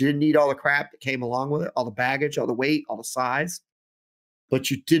 but you didn't need all the crap that came along with it, all the baggage, all the weight, all the size, but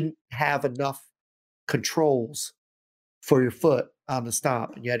you didn't have enough controls for your foot on the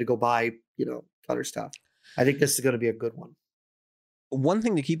Stomp, and you had to go buy, other stuff. I think this is going to be a good one. One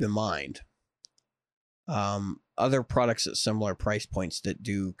thing to keep in mind, other products at similar price points that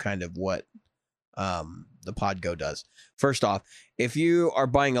do kind of what the Podgo does. First off, if you are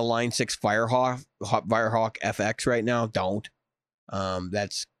buying a Line 6 Firehawk FX right now, don't.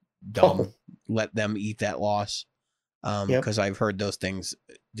 That's dumb. Oh. Let them eat that loss. Because I've heard those things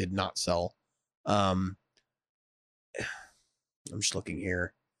did not sell. I'm just looking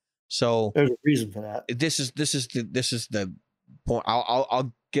here. So there's a reason for that. This is the point.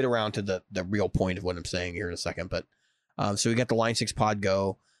 I'll get around to the real point of what I'm saying here in a second. But so we got the Line 6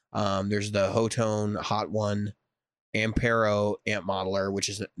 Podgo. There's the Hotone Hot One Ampero amp modeler, which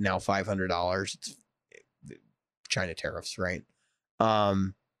is now $500. It's China tariffs, right?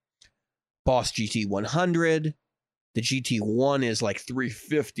 Boss GT 100. The GT1 is like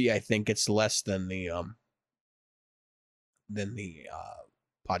 $350. I think it's less than the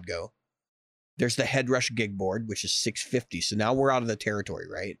Podgo. There's the Headrush gig board, which is $650. So now we're out of the territory,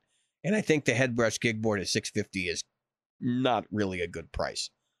 right? And I think the Headrush gig board at $650 is not really a good price.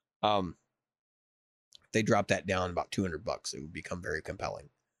 If they drop that down about $200, it would become very compelling.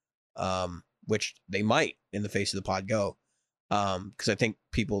 Which they might in the face of the Podgo. Because I think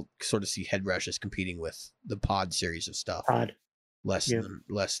people sort of see Headrush as competing with the Pod series of stuff. Less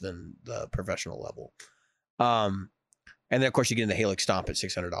than the professional level. And then of course you get in the Helix Stomp at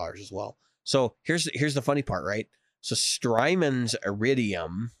 $600 as well. So here's the funny part, right? So Strymon's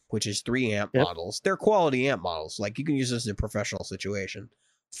Iridium, which is 3 amp models, they're quality amp models. Like you can use this in a professional situation.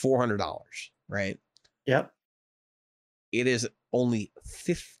 $400, right? Yep. It is only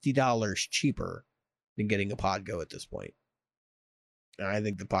 $50 cheaper than getting a Podgo at this point. And I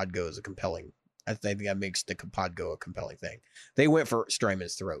think the Podgo is I think that makes the Podgo a compelling thing. They went for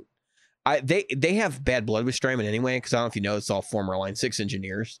Strymon's throat. They have bad blood with Strymon anyway, because I don't know if you know, it's all former Line 6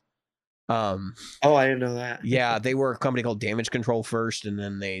 engineers. I didn't know that. Yeah, they were a company called Damage Control first, and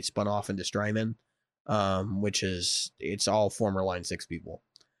then they spun off into Strymon, it's all former Line 6 people.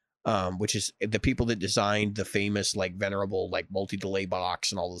 Which is the people that designed the famous, like, venerable, like, multi-delay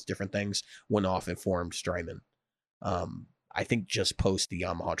box and all those different things went off and formed Strymon. I think just post the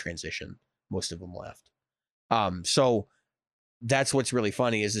Yamaha transition, most of them left. So that's what's really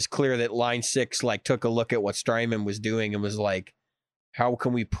funny is it's clear that Line 6 like took a look at what Strymon was doing and was like, how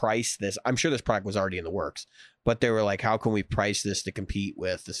can we price this? I'm sure this product was already in the works, but they were like, how can we price this to compete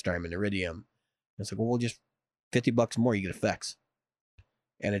with the Strymon Iridium? And it's like, well, just $50 more, you get effects.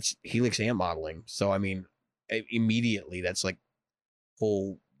 And it's Helix amp modeling. So, I mean, immediately that's like a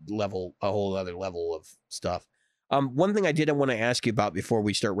whole other level of stuff. One thing I did want to ask you about before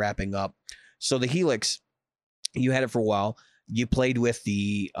we start wrapping up. So the Helix, you had it for a while. You played with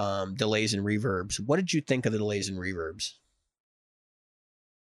the delays and reverbs. What did you think of the delays and reverbs?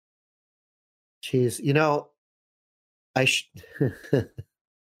 Jeez, this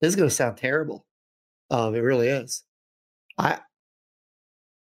is going to sound terrible. It really is.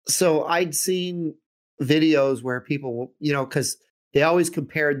 So I'd seen videos where people, because they always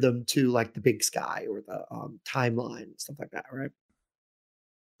compared them to like the Big Sky or the Timeline and stuff like that, right?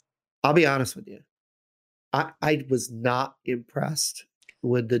 I'll be honest with you. I was not impressed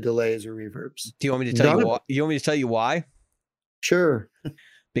with the delays or reverbs. Do you want me to tell you why? You want me to tell you why? Sure.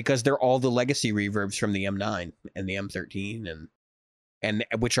 Because they're all the legacy reverbs from the M9 and the M13 and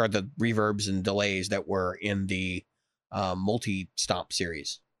which are the reverbs and delays that were in the multi-stomp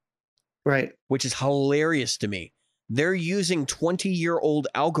series. Right. Which is hilarious to me. They're using 20-year-old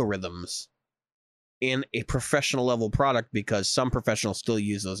algorithms in a professional level product because some professionals still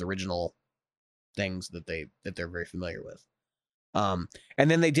use those original things that they're very familiar with. And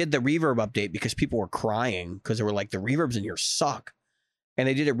then they did the reverb update because people were crying because they were like, the reverbs in here suck. And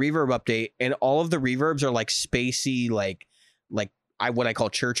they did a reverb update, and all of the reverbs are like spacey, like what I call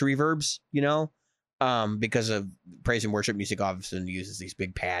church reverbs, because of praise and worship music often uses these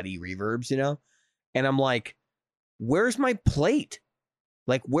big patty reverbs, And I'm like, where's my plate?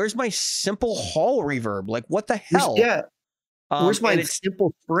 Like, where's my simple hall reverb? Like, what the hell? Yeah. Where's my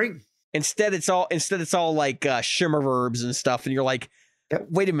simple spring? Instead, it's all like shimmer verbs and stuff, and you're like,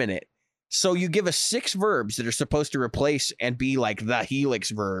 wait a minute. So you give us 6 verbs that are supposed to replace and be like the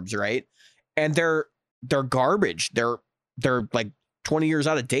Helix verbs, right? And they're garbage. They're like 20 years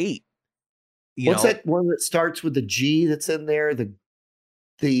out of date. What's that one that starts with the G that's in there? The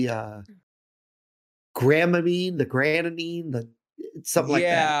Gramamine, the Granamine, something like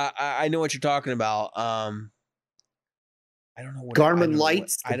that. Yeah, I know what you're talking about. I don't know what Garmin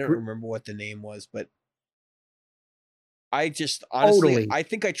Lights. I don't remember what the name was, but I just honestly, I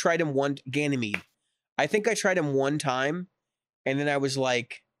think I tried him Ganymede. I think I tried him one time, and then I was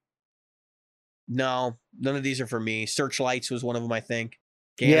like, no, none of these are for me. Searchlights was one of them, I think.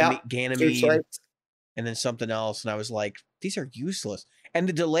 Ganymede, and then something else, and I was like, these are useless. And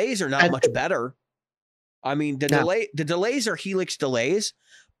the delays are not much better. I mean, the delays are Helix delays,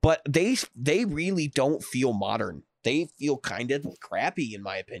 but they really don't feel modern. They feel kind of crappy, in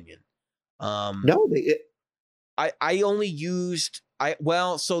my opinion. No, I only used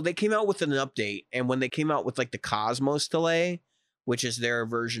so they came out with an update, and when they came out with like the Cosmos delay, which is their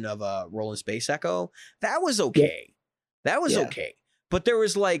version of a Roland Space Echo, that was okay. Yeah. That was okay. But there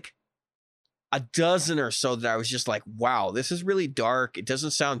was like a dozen or so that I was just like, wow, this is really dark. It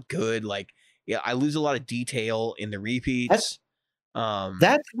doesn't sound good. Like, yeah, I lose a lot of detail in the repeats.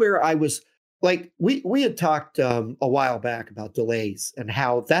 That's where I was like, we had talked a while back about delays and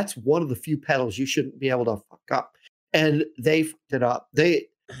how that's one of the few pedals you shouldn't be able to fuck up. And they fucked it up. They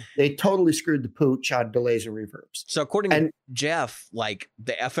totally screwed the pooch on delays and reverbs. So according to Jeff, like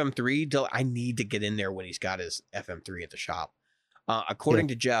the FM3, I need to get in there when he's got his FM3 at the shop. According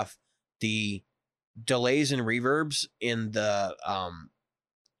to Jeff, the delays and reverbs in the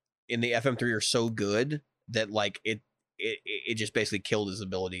FM3 are so good that like it just basically killed his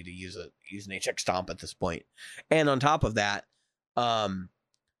ability to use an HX Stomp at this point. And on top of that,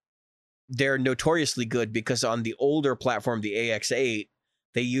 they're notoriously good because on the older platform, the AX8,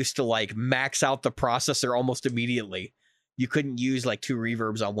 they used to like max out the processor almost immediately. You couldn't use like 2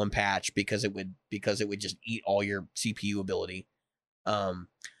 reverbs on one patch because it would just eat all your CPU ability. And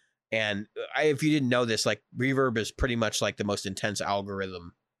if you didn't know this, like reverb is pretty much like the most intense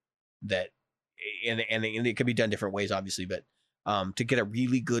algorithm that, and it can be done different ways, obviously, but to get a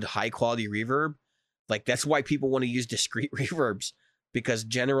really good high quality reverb, like that's why people want to use discrete reverbs, because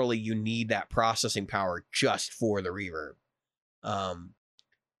generally you need that processing power just for the reverb. I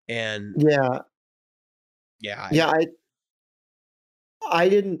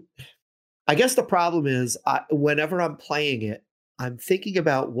didn't. I guess the problem is whenever I'm playing it, I'm thinking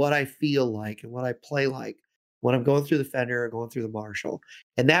about what I feel like and what I play like when I'm going through the Fender or going through the Marshall.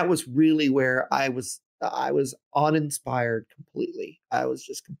 And that was really where I was uninspired completely. I was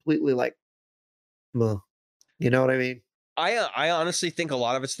just completely like, you know what I mean? I honestly think a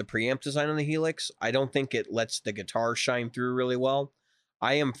lot of it's the preamp design on the Helix. I don't think it lets the guitar shine through really well.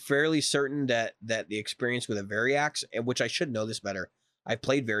 I am fairly certain that the experience with a Variax, which I should know this better. I've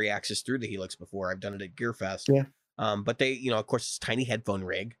played Variaxes through the Helix before. I've done it at Gearfest. Yeah. But they, of course, it's a tiny headphone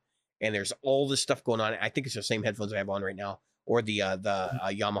rig, and there's all this stuff going on. I think it's the same headphones I have on right now, or the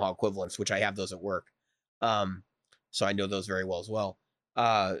Yamaha equivalents, which I have those at work. So I know those very well as well.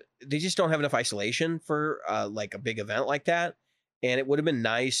 They just don't have enough isolation for like a big event like that. And it would have been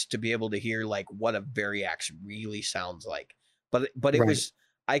nice to be able to hear like what a Variax really sounds like. But it was,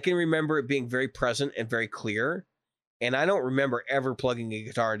 I can remember it being very present and very clear. And I don't remember ever plugging a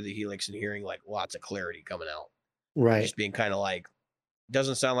guitar into the Helix and hearing like lots of clarity coming out. Right. Just being kind of like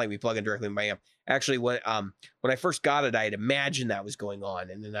doesn't sound like me plugging directly in my amp. Actually, when I first got it, I had imagined that was going on,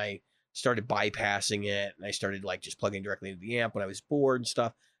 and then I started bypassing it, and I started like just plugging directly into the amp when I was bored and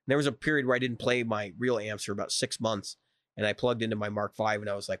stuff. And there was a period where I didn't play my real amps for about 6 months, and I plugged into my Mark V, and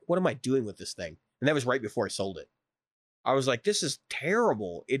I was like, what am I doing with this thing? And that was right before I sold it. I was like, this is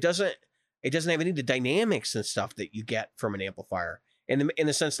terrible. It doesn't have any of the dynamics and stuff that you get from an amplifier. And in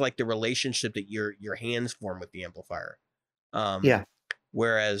the sense, like the relationship that your hands form with the amplifier. Yeah.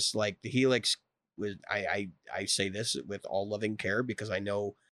 Whereas like the Helix was, I say this with all loving care, because I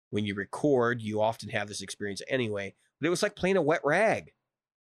know when you record, you often have this experience anyway, but it was like playing a wet rag.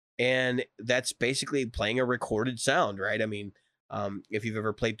 And that's basically playing a recorded sound, right? I mean, if you've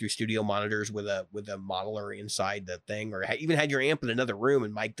ever played through studio monitors with a modeler inside the thing, or even had your amp in another room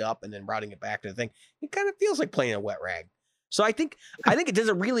and mic'd up and then routing it back to the thing, it kind of feels like playing a wet rag. So I think it does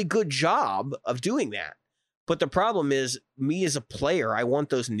a really good job of doing that. But the problem is, me as a player, I want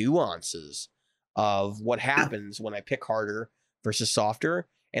those nuances of what happens when I pick harder versus softer,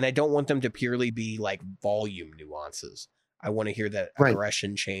 and I don't want them to purely be like volume nuances. I want to hear that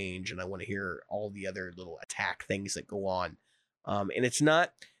aggression change, and I want to hear all the other little attack things that go on. And this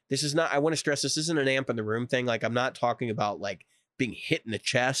is not, I want to stress, this isn't an amp in the room thing. Like, I'm not talking about like being hit in the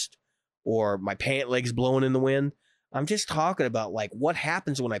chest or my pant legs blowing in the wind. I'm just talking about like what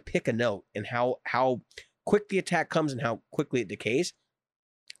happens when I pick a note, and how quick the attack comes and how quickly it decays.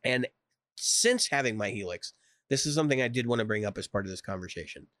 And since having my Helix, this is something I did want to bring up as part of this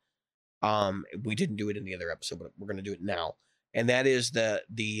conversation. We didn't do it in the other episode, but we're going to do it now. And that is the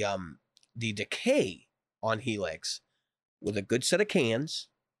decay on Helix with a good set of cans,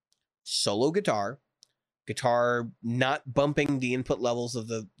 solo guitar not bumping the input levels of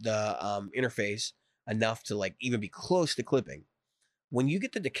the interface enough to like even be close to clipping. When you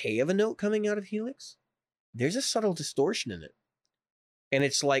get the decay of a note coming out of Helix, there's a subtle distortion in it. And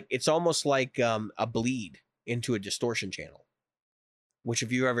it's almost like a bleed into a distortion channel. Which,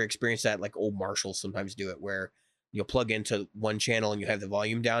 if you ever experienced that, like old Marshalls sometimes do it, where you'll plug into one channel and you have the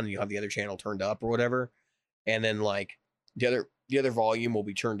volume down and you have the other channel turned up or whatever. And then like the other volume will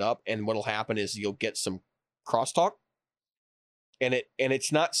be turned up, and what'll happen is you'll get some crosstalk. And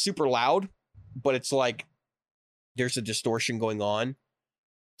it's not super loud, but it's like there's a distortion going on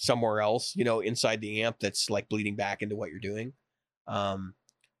somewhere else, inside the amp, that's like bleeding back into what you're doing.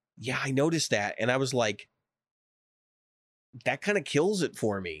 Yeah, I noticed that, and I was like, that kind of kills it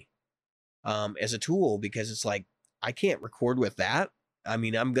for me as a tool, because it's like, I can't record with that. I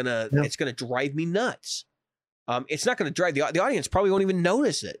mean, it's going to drive me nuts. It's not going to drive the audience probably won't even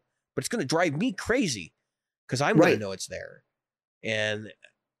notice it, but it's going to drive me crazy because I'm going to know it's there. And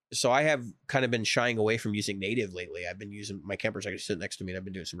so I have kind of been shying away from using native lately. I've been using my Kempers actually sit next to me, and I've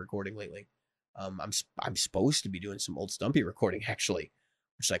been doing some recording lately. I'm supposed to be doing some old Stumpy recording, actually.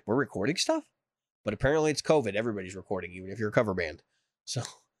 It's like, we're recording stuff, but apparently it's COVID. Everybody's recording, even if you're a cover band. So,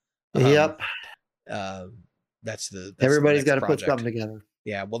 yep. That's everybody's got to put something together.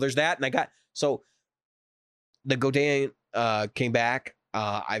 Yeah. Well, there's that, and so the Godin came back.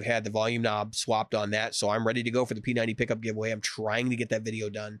 I've had the volume knob swapped on that, so I'm ready to go for the P90 pickup giveaway. I'm trying to get that video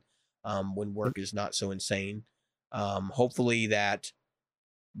done when work is not so insane. Hopefully that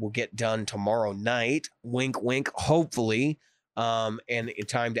will get done tomorrow night. Wink, wink. Hopefully, and in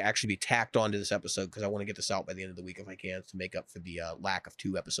time to actually be tacked onto this episode, because I want to get this out by the end of the week if I can, to make up for the lack of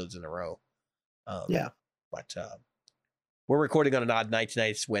 2 episodes in a row. But we're recording on an odd night tonight.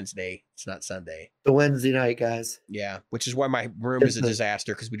 It's Wednesday. It's not Sunday. The Wednesday night, guys. Yeah, which is why my room is a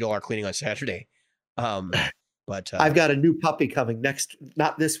disaster, because we do all our cleaning on Saturday. But I've got a new puppy coming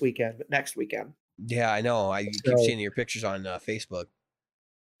not this weekend, but next weekend. Yeah, I know. I keep seeing your pictures on Facebook.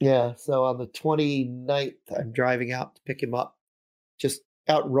 Yeah, so on the 29th, I'm driving out to pick him up, just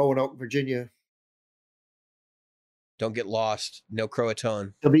out in Roanoke, Virginia. Don't get lost. No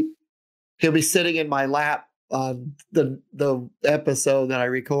Croatone. He'll be sitting in my lap on the episode that I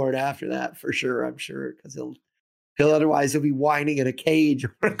record after that, for sure. I'm sure, because he'll be whining in a cage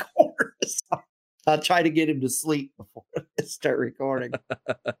or a corner. So I'll try to get him to sleep before I start recording.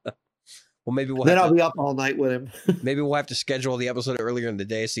 Well, maybe I'll be up all night with him. Maybe we'll have to schedule the episode earlier in the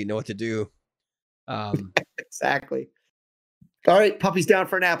day so you know what to do. Exactly. All right, puppy's down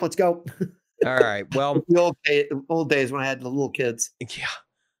for a nap. Let's go. All right. Well, the old days when I had the little kids. Yeah.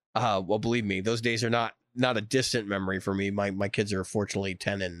 Well, believe me, those days are not a distant memory for me. My kids are fortunately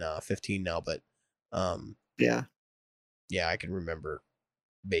 10 and 15 now, but yeah, I can remember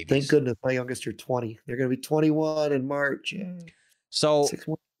babies. Thank goodness my youngest are 20. They're going to be 21 in March. Yeah. So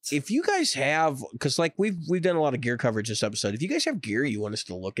if you guys have, because like we've done a lot of gear coverage this episode, if you guys have gear you want us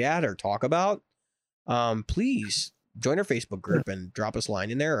to look at or talk about, please join our Facebook group and drop us a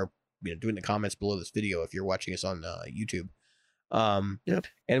line in there, or do it in the comments below this video if you're watching us on YouTube.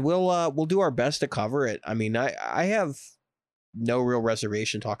 And we'll do our best to cover it. I mean, I have no real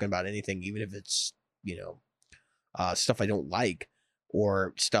reservation talking about anything, even if it's stuff I don't like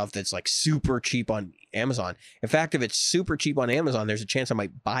or stuff that's like super cheap on Amazon. In fact, if it's super cheap on Amazon, there's a chance I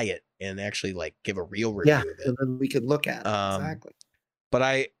might buy it and actually like give a real review of it. And then we can look at it. Exactly.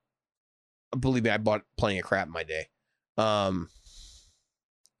 But believe me, I bought plenty of crap in my day. I'm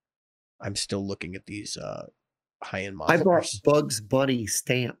still looking at these high-end models. I bought Bugs Bunny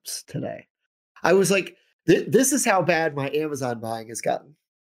stamps today. I was like, this is how bad my Amazon buying has gotten.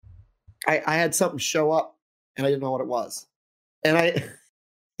 I had something show up and I didn't know what it was. And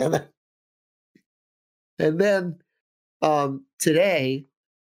then today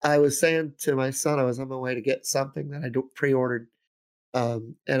I was saying to my son, I was on my way to get something that I pre-ordered.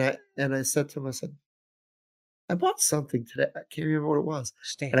 And I said to him, I said, I bought something today. I can't remember what it was.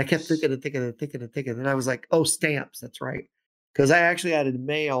 Stamps. And I kept thinking. And I was like, oh, stamps. That's right. Because I actually had to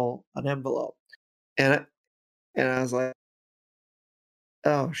mail an envelope. And I was like,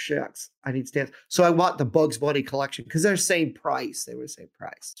 oh, shucks. I need stamps. So I want the Bugs Bunny collection because they're the same price. They were the same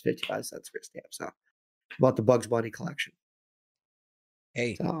price. It's 55 cents for a stamp. So I bought the Bugs Bunny collection.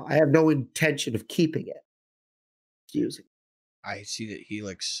 Hey. So I have no intention of keeping it. Using it. I see that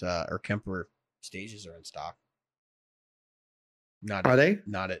Helix or Kemper stages are in stock. Are they?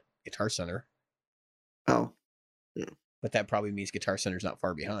 Not at Guitar Center. Oh, yeah. But that probably means Guitar Center's not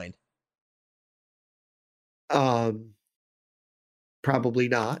far behind. Probably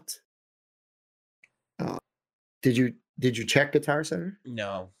not. Did you check Guitar Center?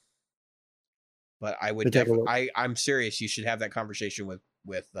 No. But I would I'm serious. You should have that conversation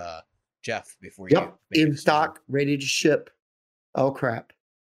with Jeff before you. Yep, in stock, ready to ship. Oh crap.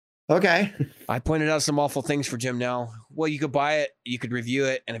 Okay. I pointed out some awful things for Jim now. Well, you could buy it, you could review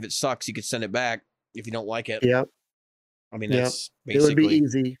it, and if it sucks, you could send it back if you don't like it. Yep. I mean, that's basically... It would be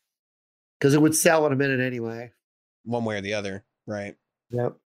easy because it would sell in a minute anyway. One way or the other, right?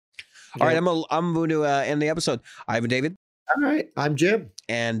 Yep. All right, I'm going to end the episode. I've been David. All right, I'm Jim.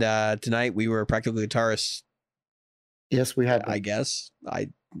 And tonight we were practically guitarists. Yes, we had. I guess. I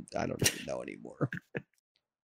don't even know anymore.